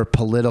their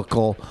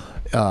political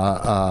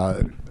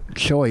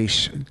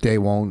choice, they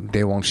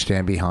won't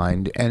stand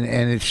behind. And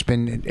it's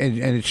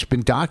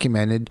been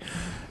documented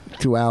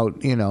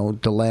throughout, you know,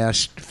 the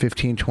last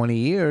 15, 20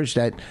 years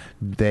that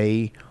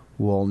they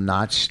will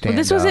not stand. Well,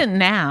 this wasn't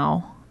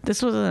now.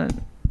 This was a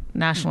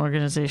National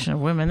Organization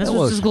of Women. This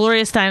was just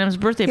Gloria Steinem's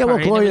birthday party. Yeah,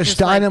 well, Gloria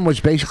Steinem was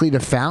basically the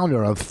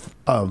founder of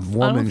women's.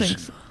 I don't think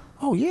so.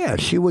 Oh yeah,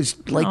 she was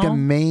like the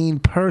main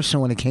person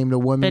when it came to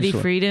women's. Betty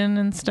Friedan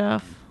and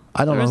stuff.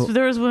 I don't know.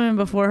 There was women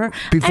before her.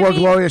 Before I mean,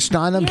 Gloria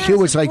Steinem, she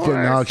yes, was of like the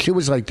no, course. she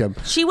was like the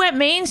She went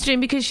mainstream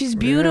because she's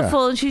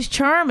beautiful and she's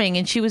charming,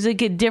 and she was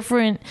like a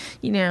different,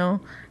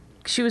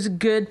 she was a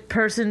good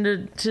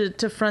person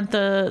to front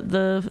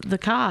the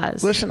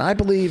cause. Listen, I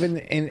believe in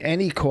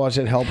any cause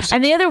that helps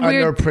And the other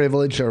weird-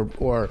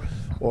 underprivileged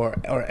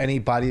or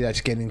anybody that's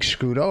getting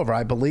screwed over.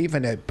 I believe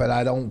in it, but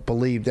I don't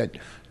believe that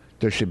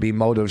there should be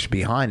motives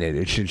behind it.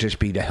 It should just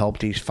be to help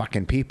these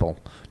fucking people,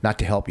 not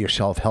to help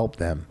yourself help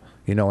them.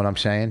 You know what I'm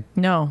saying?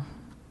 No,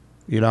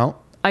 You know?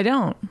 I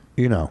don't.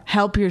 You know.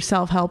 Help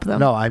yourself, help them.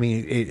 No, I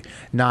mean it,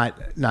 not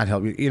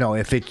help you. You know,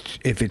 if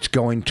it's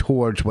going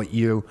towards what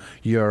you're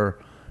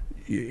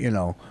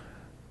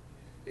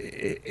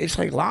it's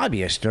like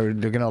lobbyists. They're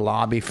going to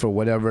lobby for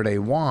whatever they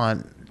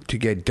want to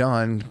get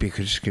done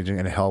because they're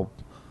going to help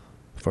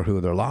for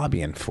who they're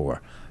lobbying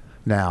for.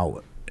 Now,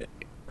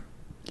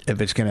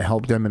 if it's going to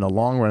help them in the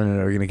long run and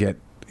they're going to get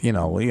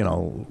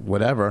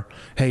whatever.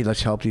 Hey,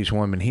 let's help these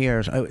women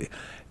here.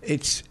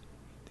 It's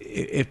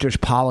if there's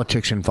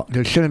politics involved,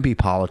 there shouldn't be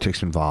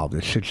politics involved.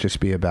 It should just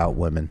be about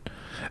women,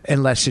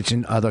 unless it's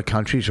in other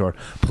countries or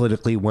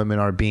politically women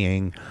are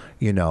being,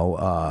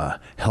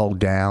 held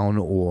down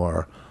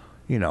or,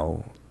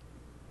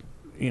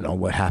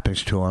 what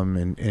happens to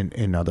them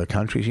in other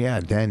countries. Yeah,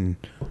 then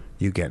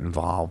you get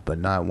involved, but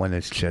not when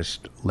it's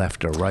just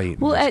left or right.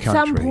 Well, in at this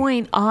country. some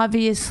point,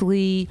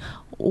 obviously,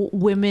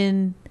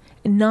 women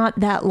not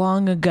that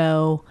long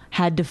ago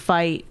had to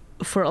fight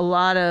for a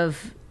lot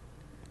of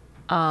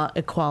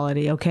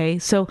equality. Okay,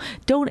 so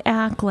don't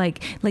act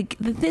like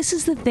this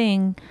is the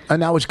thing,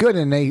 and that was good,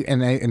 and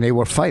they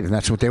were fighting.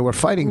 That's what they were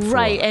fighting for,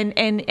 right?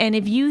 And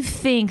if you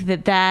think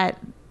that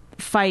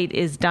fight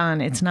is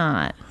done, it's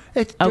not.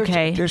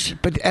 Okay,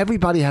 but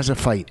everybody has a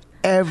fight.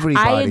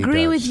 Everybody. I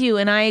agree does. with you,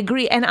 and I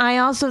agree, and I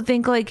also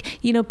think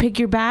pick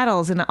your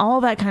battles and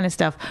all that kind of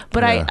stuff.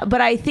 But Yeah.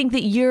 I think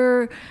that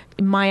you're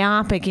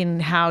myopic in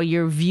how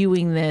you're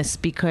viewing this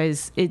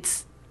because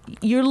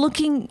you're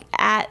looking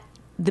at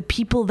the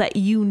people that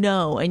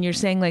and you're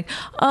saying like,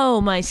 oh,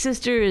 my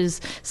sister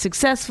is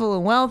successful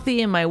and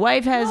wealthy, and my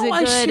wife has it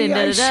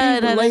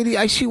good,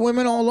 I see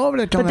women all over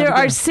that don't. But there have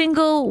are it.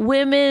 single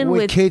women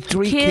With with kids,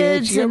 3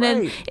 kids, you're and then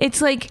right.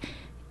 it's like,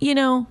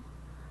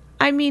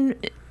 I mean,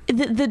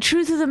 the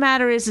truth of the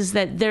matter is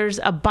that there's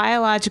a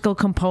biological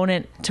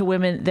component to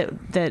women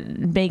that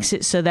makes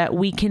it so that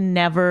we can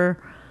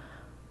never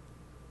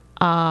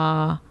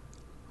have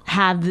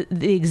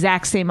the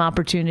exact same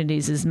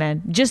opportunities as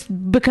men,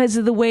 just because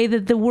of the way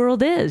that the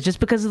world is, just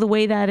because of the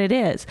way that it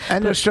is.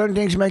 And there's certain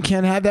things men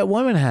can't have that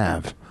women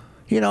have.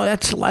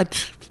 That's Like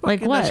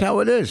what? That's how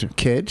it is.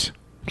 Kids,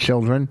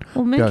 children.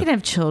 Well, men can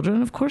have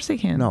children, of course they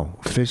can. No,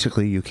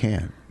 physically you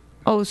can.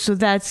 Oh, so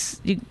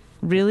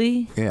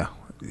really? Yeah.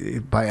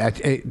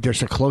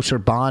 There's a closer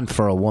bond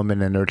for a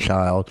woman and her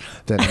child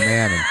than a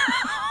man.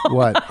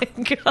 What?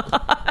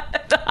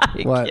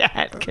 I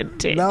can't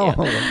continue. No,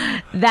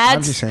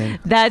 I'm just saying.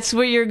 That's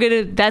where you're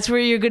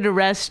gonna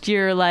rest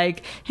your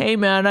hey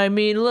man, I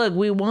mean, look,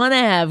 we want to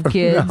have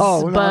kids,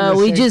 No, I'm but just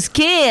we saying. just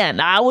can't.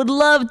 I would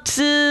love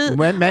to.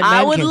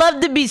 I would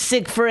love to be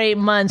sick for 8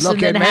 months Look,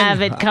 and then men-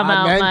 have it come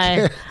out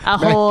men a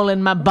hole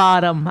in my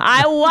bottom.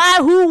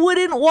 Who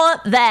wouldn't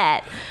want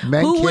that?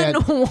 Men Who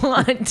can't- wouldn't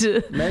want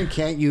to? Men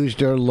can't use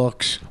their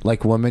looks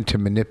like women to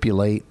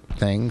manipulate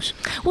things.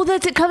 Well,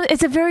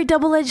 it's a very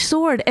double-edged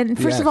sword. And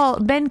first of Yes. all,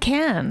 men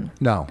can.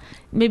 No.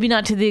 Maybe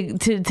not to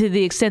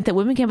the extent that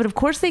women can, but of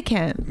course they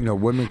can.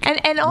 Women.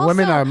 And also,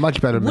 women are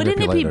much better Wouldn't it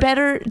be manipulators.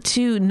 better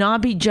to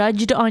not be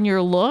judged on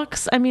your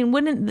looks? I mean,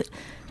 wouldn't?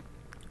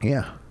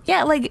 Yeah.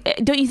 Yeah,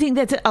 don't you think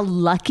that's a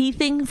lucky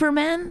thing for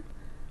men?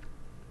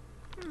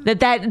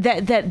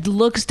 That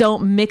looks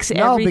don't mix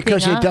No, everything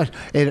because up? it does.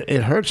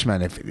 It hurts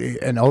men. If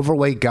an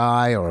overweight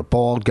guy or a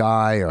bald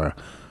guy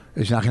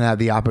is not going to have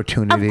the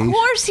opportunities. Of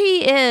course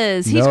he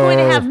is. He's going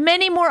to No. have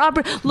many more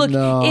opportunities. Look,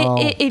 No.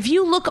 if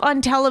you look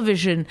on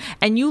television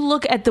and you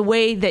look at the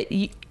way that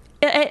you...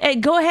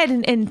 go ahead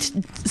and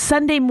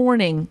Sunday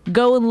morning,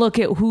 go and look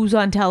at who's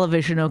on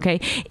television, okay?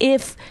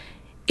 If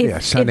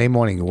Sunday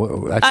morning.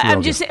 That's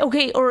I'm just saying,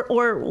 okay,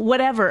 or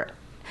whatever.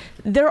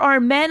 There are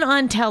men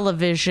on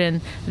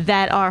television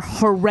that are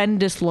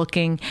horrendous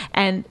looking,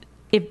 and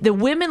if the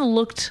women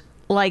looked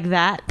like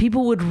that,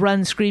 people would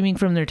run screaming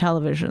from their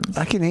televisions.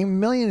 I can name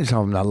millions of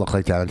them that look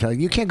like that.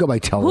 You can't go by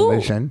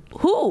television.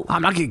 Who?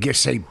 I'm not going to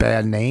say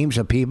bad names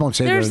of people and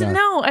say There's they're not.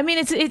 no. I mean,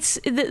 it's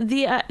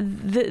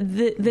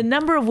the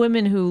number of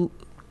women who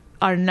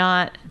are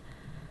not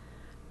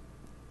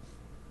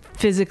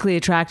physically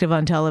attractive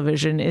on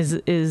television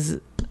is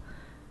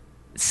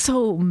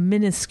so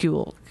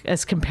minuscule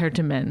as compared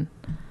to men.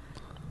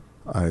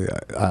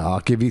 I'll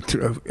give you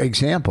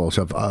examples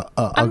of.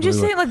 I'm just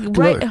saying,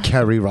 Look,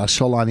 Kerry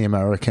Russell on The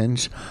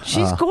Americans.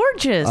 She's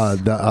gorgeous.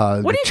 What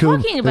are you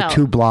talking about? The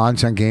two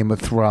blondes on Game of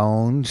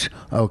Thrones.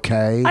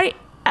 Okay. I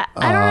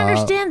don't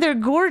understand. They're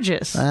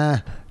gorgeous.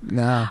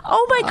 No.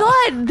 Oh my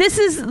God!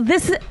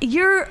 This.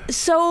 You're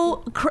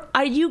so.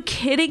 Are you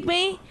kidding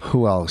me?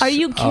 Who else? Are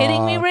you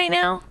kidding me right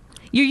now?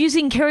 You're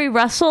using Kerry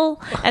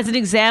Russell as an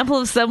example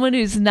of someone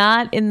who's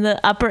not in the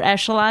upper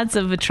echelons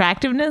of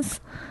attractiveness.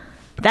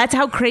 That's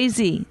how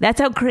crazy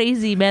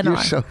men You're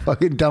are. so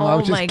fucking dumb. I Oh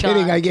was my just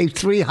kidding. God. I gave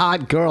 3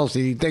 hot girls. Do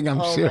you think I'm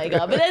Oh serious? my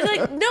God. But it's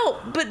like, no,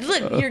 but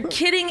look, you're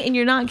kidding and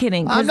you're not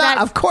kidding. 'cause I'm not.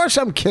 that's- Of course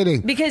I'm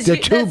kidding. Because the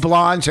you- 2 that's-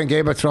 blondes in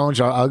Game of Thrones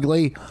are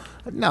ugly.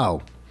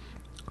 No.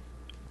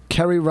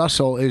 Kerry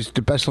Russell is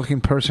the best looking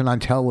person on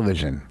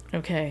television.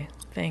 Okay,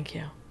 thank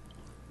you.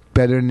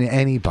 Better than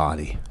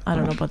anybody I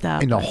don't know about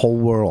that. in the but- whole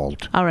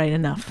world. All right,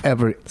 enough.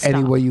 Ever, Stop.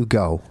 anywhere you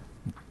go.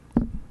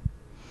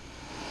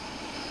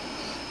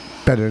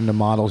 Better than the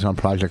models on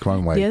Project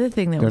Runway. The other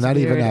thing that They're was not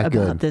weird even that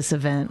about good. this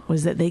event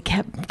was that they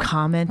kept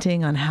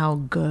commenting on how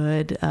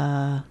good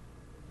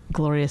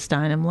Gloria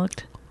Steinem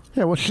looked.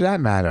 Yeah, what should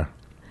that matter?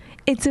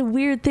 It's a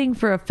weird thing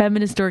for a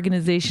feminist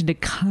organization to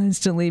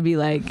constantly be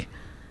like,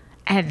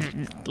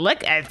 and look,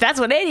 if that's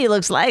what 80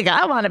 looks like,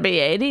 I want to be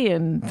 80,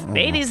 and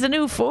 80's the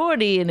new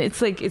 40, and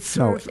it's like, it's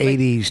No, sort of like,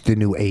 80's the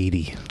new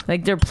 80.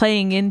 like they're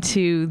playing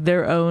into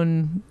their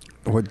own.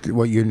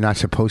 What you're not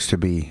supposed to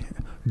be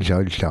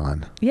judged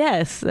on.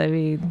 Yes, I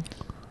mean,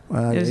 it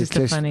was It's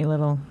just a funny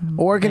little thing.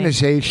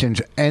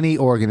 Organizations, any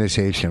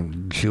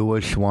organization,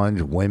 Jewish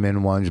ones,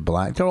 women ones,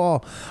 black, they're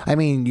all, I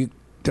mean,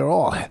 they're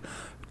all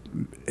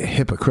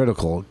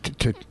hypocritical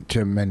to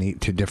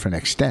different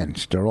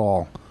extents. They're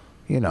all,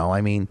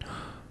 I mean,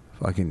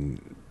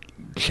 fucking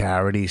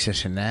charities,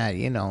 this and that,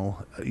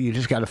 you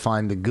just got to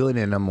find the good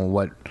in them and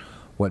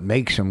what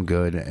makes them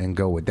good and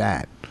go with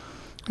that.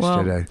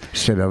 Well-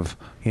 Instead of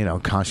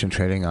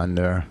concentrating on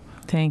their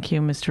Thank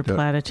you, Mr.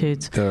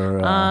 Platitudes.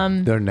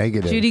 their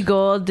negative. Judy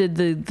Gold did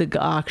the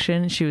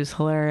auction. She was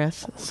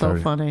hilarious. So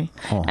Sorry. funny.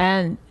 Oh.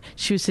 And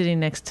she was sitting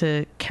next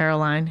to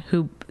Caroline,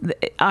 who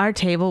our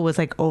table was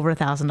like over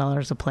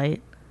 $1,000 a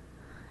plate.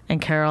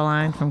 And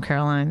Caroline from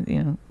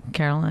Caroline,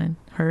 Caroline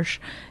Hirsch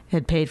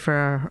had paid for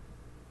our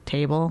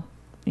table,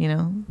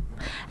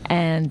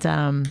 And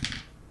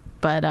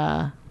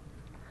but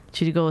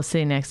Judy Gold was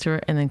sitting next to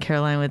her, and then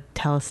Caroline would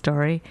tell a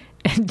story,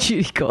 and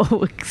Judy Gold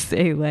would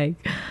say like,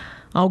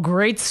 "Oh,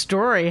 great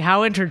story!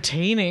 How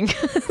entertaining!"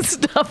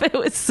 Stuff. It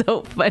was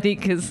so funny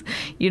because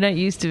you're not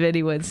used to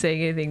anyone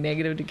saying anything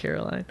negative to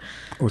Caroline.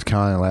 Was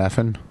Caroline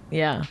laughing?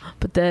 Yeah,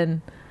 but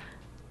then,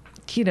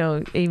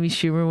 Amy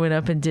Schumer went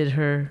up and did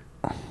her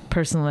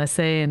personal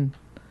essay, and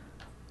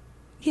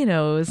it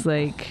was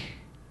like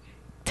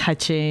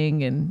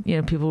touching, and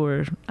people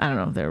were, I don't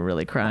know if they were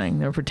really crying,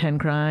 they were pretend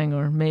crying,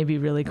 or maybe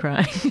really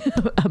crying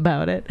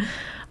about it.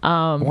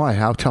 Why?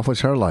 How tough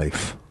was her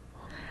life?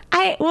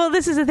 Well,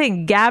 this is the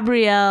thing.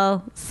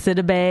 Gabrielle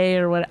Sidibe,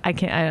 or what, I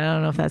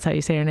don't know if that's how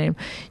you say her name.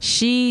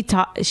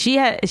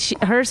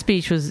 Her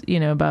speech was,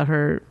 about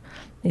her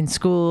in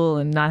school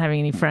and not having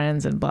any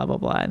friends and blah, blah,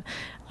 blah.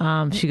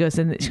 She goes,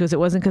 it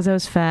wasn't because I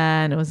was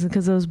fat, and it wasn't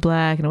because I was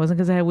black, and it wasn't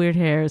because I had weird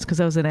hair. It's because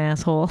I was an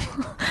asshole.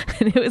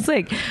 And it was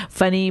like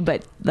funny,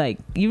 but like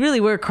you really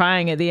were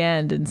crying at the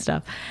end and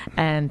stuff.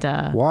 And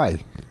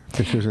Why?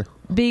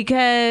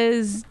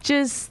 because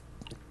just,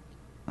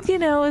 it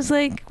was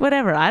like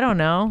whatever. I don't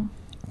know,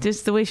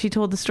 just the way she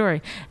told the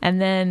story.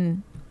 And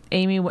then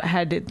Amy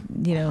had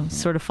to,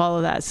 sort of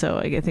follow that. So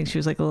I think she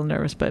was like a little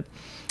nervous, but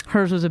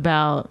hers was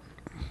about,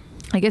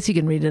 I guess you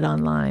can read it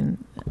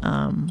online.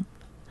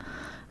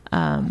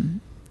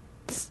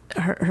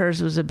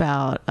 Hers was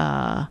about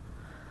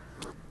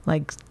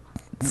like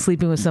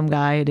sleeping with some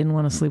guy who didn't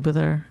want to sleep with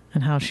her,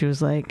 and how she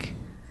was like,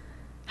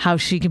 how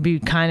she can be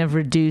kind of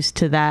reduced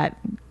to that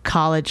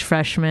college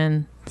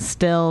freshman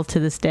still to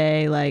this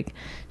day. Like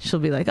she'll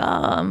be like, oh,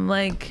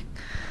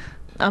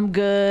 I'm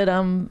good,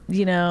 I'm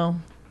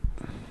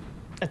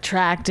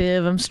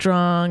attractive, I'm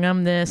strong,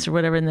 I'm this or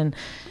whatever. And then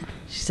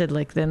she said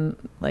then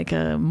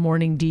a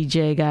morning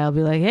DJ guy will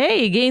be like,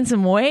 hey, you gained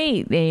some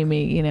weight,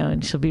 Amy,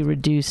 and she'll be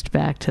reduced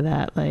back to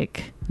that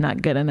like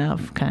not good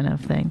enough kind of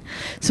thing.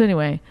 So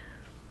anyway,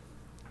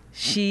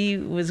 she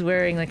was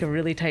wearing like a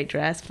really tight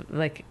dress,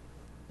 like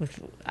with,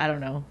 I don't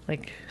know,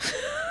 like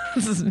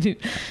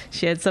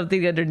she had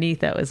something underneath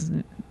that was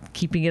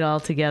keeping it all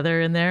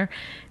together in there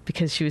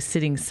because she was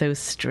sitting so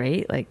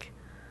straight, like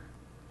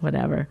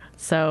whatever.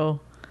 So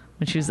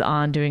when she was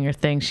on doing her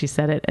thing, she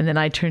said it. And then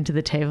I turned to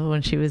the table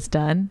when she was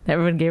done.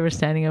 Everyone gave her a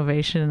standing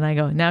ovation. And I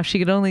go, now she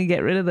could only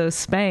get rid of those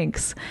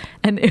Spanx.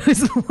 And it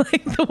was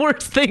like the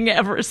worst thing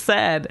ever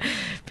said.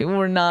 People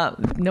were no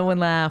one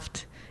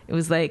laughed. It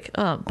was like,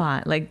 oh,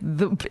 but like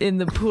in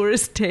the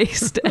poorest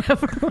taste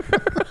ever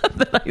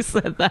that I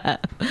said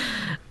that.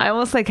 I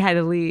almost like had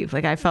to leave.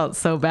 Like I felt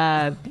so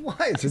bad. Why?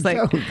 It's a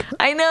like, joke.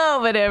 I know,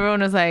 but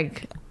everyone was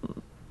like,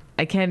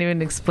 I can't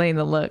even explain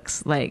the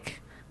looks. Like,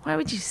 why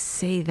would you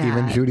say that?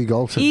 Even Judy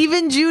Gold.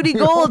 Even Judy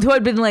Gold, who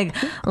had been like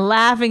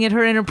laughing at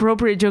her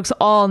inappropriate jokes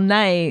all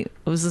night,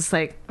 it was just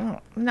like,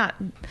 not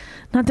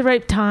the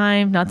right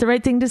time, not the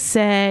right thing to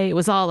say. It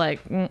was all like,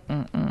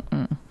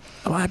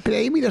 Well, but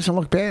Amy doesn't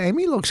look bad.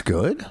 Amy looks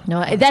good.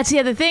 No, that's the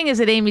other thing is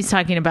that Amy's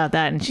talking about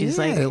that, and she's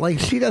like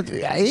she does.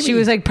 Amy, she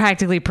was like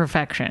practically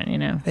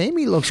perfection,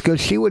 Amy looks good.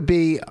 She would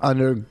be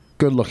on a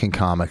good-looking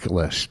comic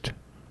list.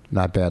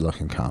 not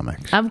bad-looking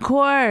comics. Of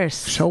course.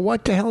 So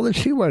what the hell is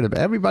she worried about?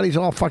 Everybody's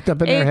all fucked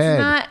up in their head.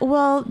 It's not.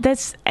 Well,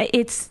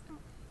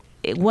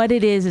 what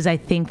it is I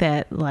think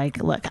that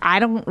like, look, I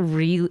don't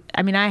really.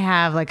 I mean, I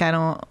have like I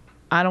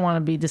don't want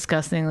to be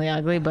disgustingly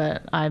ugly,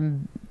 but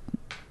I'm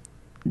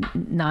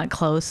not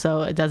close,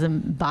 so it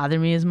doesn't bother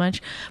me as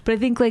much. But I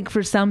think like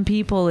for some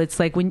people, it's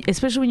like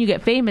especially when you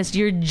get famous,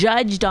 you're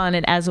judged on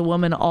it as a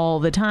woman all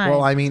the time.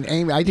 Well, I mean,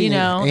 Amy. I think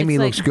Amy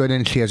looks like, good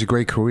and she has a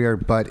great career.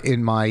 But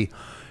in my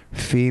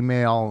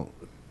female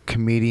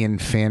comedian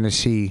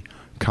fantasy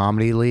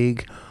comedy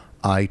league,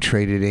 I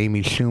traded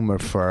Amy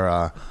Schumer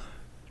for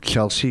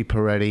Chelsea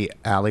Peretti,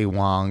 Ali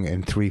Wong,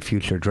 and 3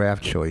 future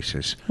draft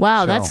choices.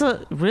 Wow, So-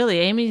 that's really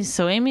Amy.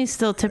 So Amy's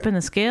still tipping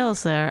the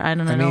scales there. I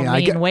don't know.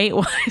 I get- weight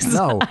wise.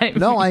 No,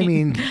 I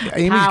mean,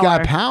 Amy's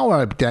got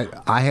power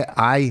that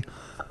I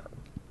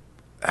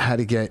had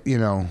to get. You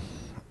know,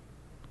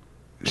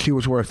 she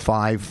was worth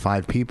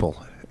five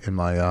people in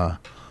my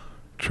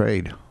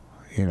trade.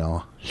 You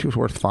know, she was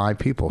worth 5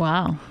 people.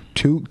 Wow.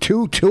 Two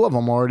of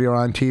them already are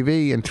on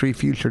TV, and 3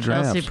 future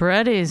drafts. Chelsea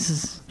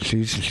Peretti's.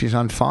 She's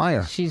on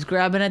fire. She's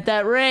grabbing at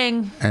that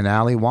ring. And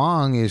Ali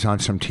Wong is on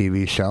some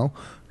TV show.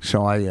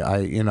 So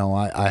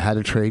I had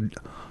to trade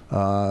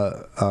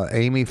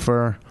Amy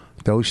for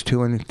those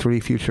 2 and 3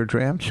 future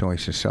draft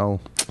choices. So,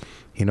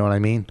 you know what I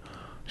mean?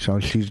 So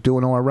she's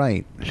doing all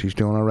right. She's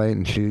doing all right,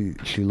 and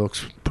she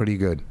looks pretty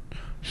good.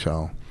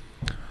 So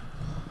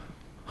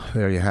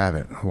there you have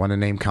it. Want to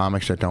name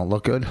comics that don't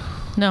look good?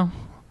 No.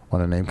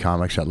 Want to name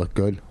comics that look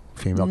good?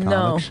 Female No.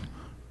 comics?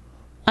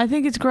 I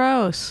think it's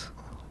gross.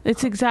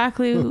 It's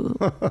exactly.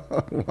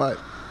 What?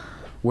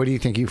 Where do you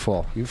think you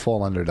fall? You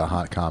fall under the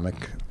hot comic.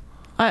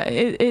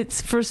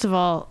 It's first of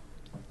all,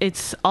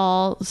 it's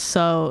all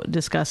so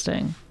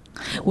disgusting.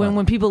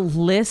 When people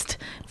list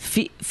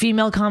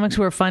female comics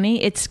who are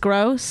funny, it's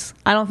gross.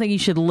 I don't think you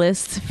should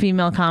list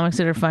female comics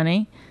that are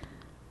funny.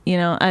 You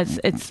know,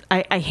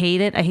 I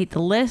hate it. I hate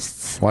the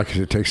lists. Why? Because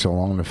it takes so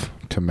long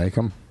to make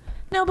them?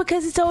 No,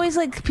 because it's always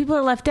like people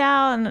are left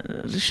out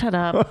and shut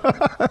up.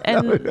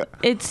 And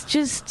it's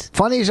just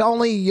Funny's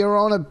only your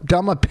own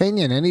dumb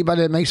opinion.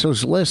 Anybody that makes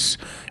those lists,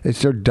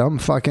 it's their dumb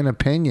fucking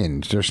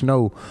opinions. There's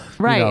no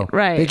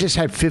Right. They just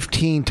had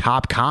 15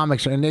 top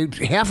comics, and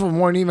half of them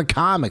weren't even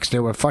comics. They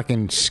were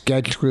fucking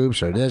sketch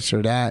groups or this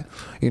or that.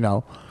 You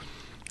know.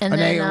 and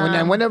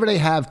then, Whenever they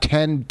have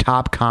 10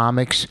 top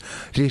comics,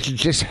 they should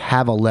just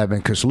have 11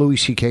 because Louis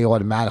C.K.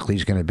 automatically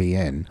is going to be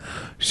in.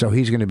 So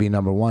he's going to be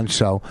number 1.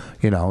 So,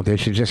 you know, they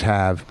should just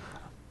have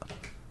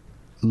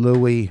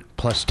Louis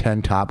plus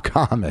 10 top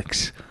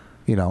comics.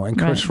 You know, and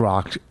Chris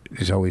Rock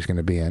is always going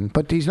to be in.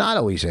 But he's not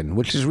always in,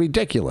 which is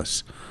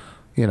ridiculous.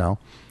 You know,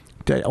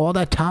 all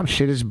that top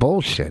shit is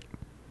bullshit.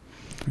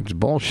 It's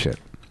bullshit.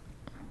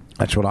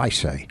 That's what I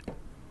say.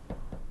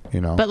 You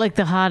know, but like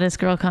the hottest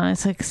girl comic,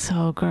 it's like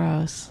so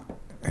gross.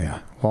 yeah.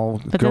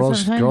 Well, But that's what I'm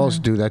saying. girls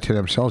do that to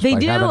themselves. They by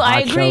do. having hot I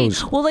agree.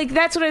 shows. Well, like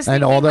that's what I was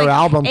And thinking. all their like,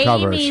 album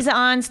covers. Amy's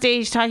on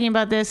stage talking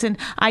about this, and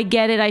I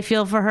get it. I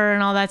feel for her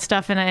and all that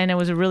stuff, and it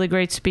was a really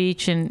great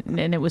speech, and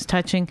it was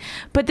touching.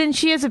 But then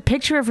she has a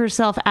picture of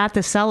herself at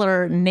the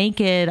cellar,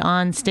 naked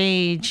on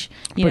stage,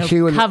 But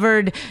she would-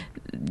 covered.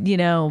 You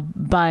know,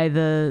 by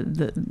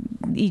the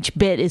each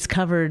bit is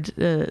covered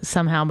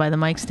somehow by the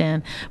mic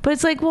stand. But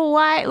it's like, well,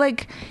 why?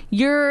 Like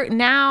you're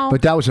now.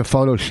 But that was a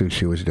photo shoot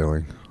she was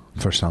doing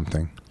for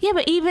something. Yeah,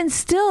 but even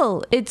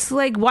still, it's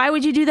like, why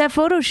would you do that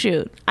photo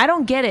shoot? I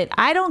don't get it.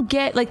 I don't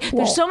get, like,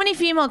 there's so many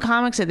female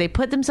comics that they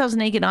put themselves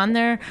naked on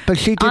their But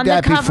she did on the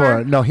that cover.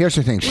 before. No, here's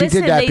the thing. She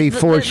Listen, did that they-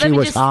 before let she me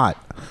was just- hot.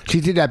 She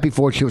did that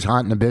before she was hot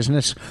in the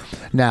business.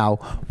 Now,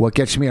 what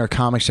gets me are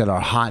comics that are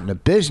hot in the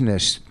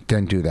business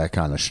then do that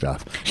kind of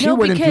stuff. She No,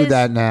 wouldn't do because-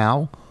 that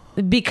now.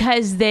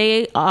 Because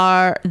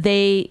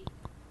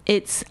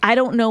it's, I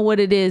don't know what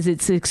it is.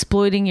 It's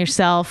exploiting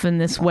yourself in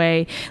this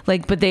way.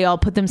 Like, but they all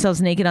put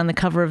themselves naked on the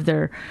cover of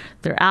their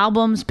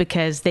albums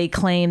because they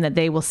claim that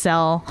they will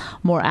sell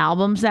more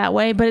albums that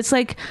way. But it's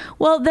like,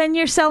 well, then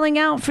you're selling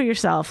out for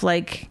yourself.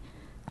 Like,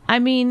 I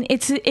mean,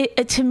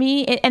 to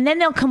me, and then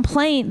they'll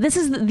complain. These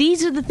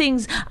are the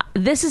things.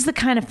 This is the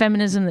kind of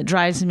feminism that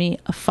drives me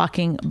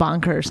fucking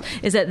bonkers.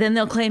 Is that then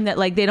they'll claim that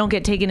like they don't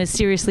get taken as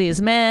seriously as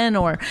men,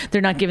 or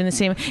they're not given the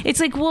same. It's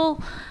like,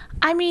 well,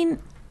 I mean,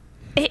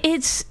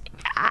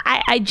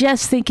 I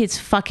just think it's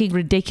fucking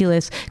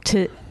ridiculous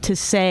to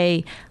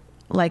say.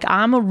 Like,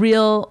 I'm a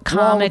real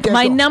comic. Well,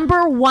 My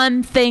number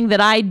one thing that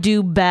I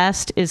do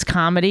best is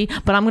comedy,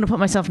 but I'm going to put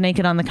myself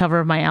naked on the cover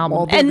of my album.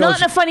 Well, there And not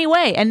goes- in a funny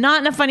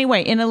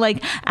way. In a,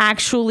 like,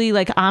 actually,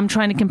 like, I'm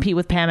trying to compete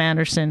with Pam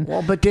Anderson.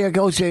 Well, but there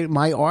goes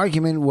my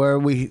argument where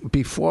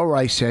before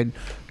I said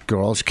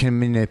girls can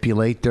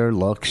manipulate their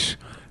looks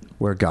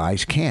where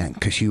guys can't,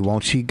 because you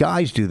won't see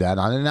guys do that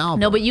on an album.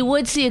 No, but you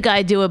would see a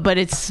guy do it, but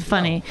it's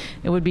funny.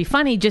 It would be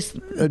funny just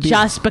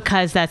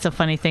because that's a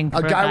funny thing for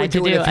A guy would to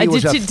do it do. if he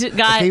was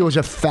Guy- if he was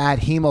a fat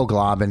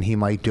hemoglobin, he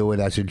might do it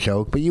as a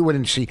joke. But you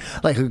wouldn't see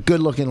like a good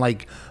looking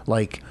like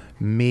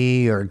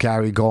me or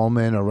Gary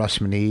Goldman or Russ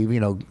Maneve. You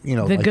know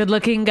the like,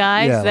 good-looking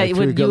guys yeah, that like three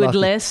you would good-looking-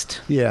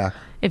 list. Yeah,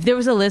 If there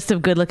was a list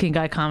of good-looking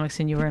guy comics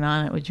and you weren't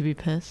on it, would you be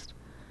pissed?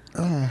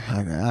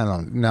 I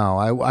don't know.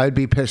 I'd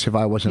be pissed if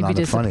I wasn't You'd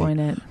be on the funny.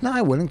 disappointed. No,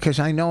 I wouldn't, because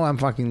I know I'm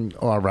fucking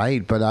all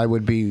right. But I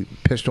would be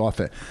pissed off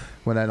at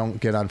when I don't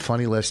get on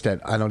funny lists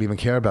that I don't even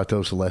care about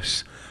those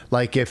lists.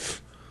 Like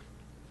if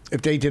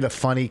they did a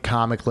funny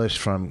comic list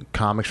from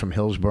comics from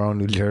Hillsborough,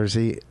 New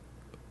Jersey,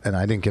 and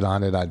I didn't get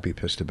on it, I'd be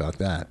pissed about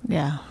that.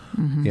 Yeah.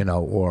 You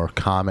know, or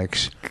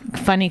comics.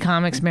 Funny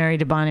comics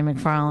married to Bonnie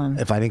McFarlane.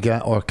 If I didn't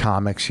get, or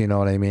comics, you know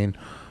what I mean,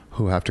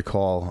 who have to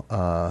call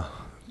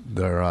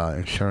their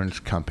insurance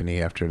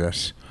company after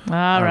this.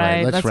 All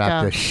right, let's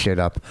wrap go. this shit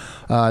up.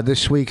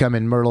 This week I'm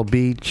in Myrtle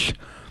Beach.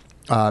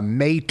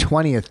 May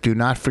 20th, do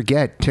not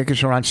forget,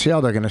 tickets are on sale.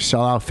 They're going to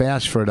sell out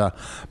fast for the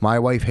My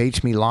Wife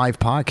Hates Me live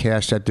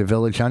podcast at the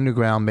Village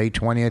Underground, May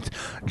 20th.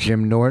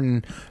 Jim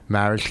Norton,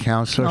 marriage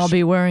counselor. I'll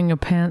be wearing a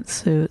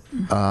pantsuit.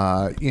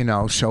 You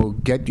know, so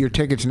get your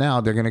tickets now.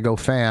 They're going to go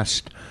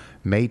fast.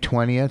 May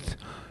 20th.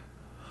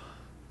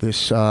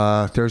 This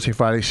Thursday,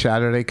 Friday,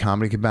 Saturday,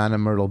 Comedy Cabana,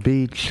 Myrtle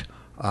Beach.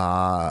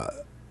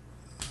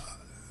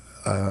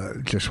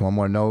 Just one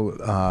more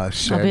note. I'll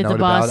be at the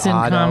Boston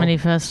Comedy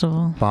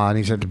Festival.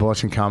 Bonnie's at the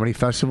Boston Comedy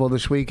Festival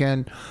this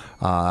weekend.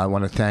 I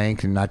want to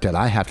thank, and not that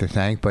I have to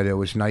thank, but it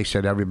was nice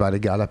that everybody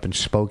got up and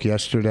spoke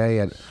yesterday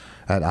at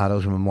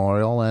Otto's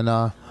Memorial.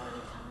 And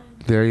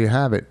there you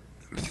have it.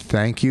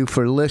 Thank you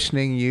for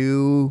listening.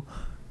 You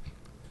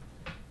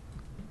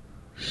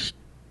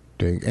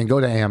stink. And go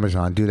to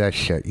Amazon. Do that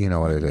shit. You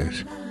know what it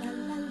is.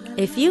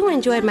 If you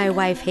enjoyed My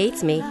Wife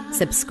Hates Me,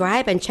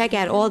 subscribe and check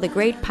out all the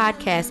great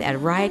podcasts at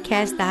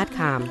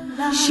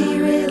riotcast.com. She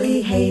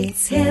really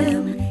hates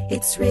him,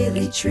 it's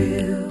really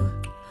true.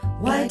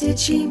 Why did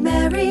she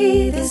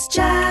marry this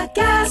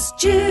jackass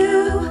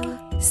Jew?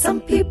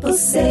 Some people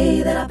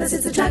say that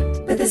opposites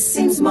attract, but this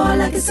seems more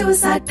like a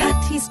suicide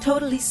pact. He's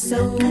totally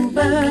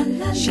sober,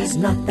 she's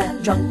not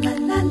that drunk.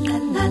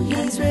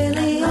 He's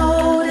really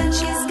old and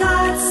she's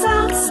got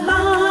some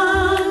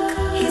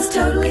spunk. He's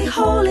totally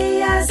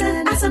holy as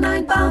an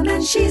asinine bomb,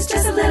 and she's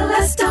just a little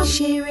less dumb.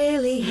 She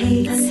really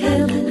hates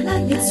him,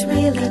 it's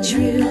really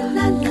true.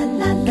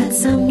 But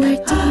somewhere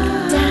deep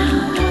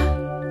down,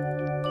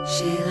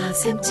 she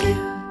loves him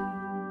too.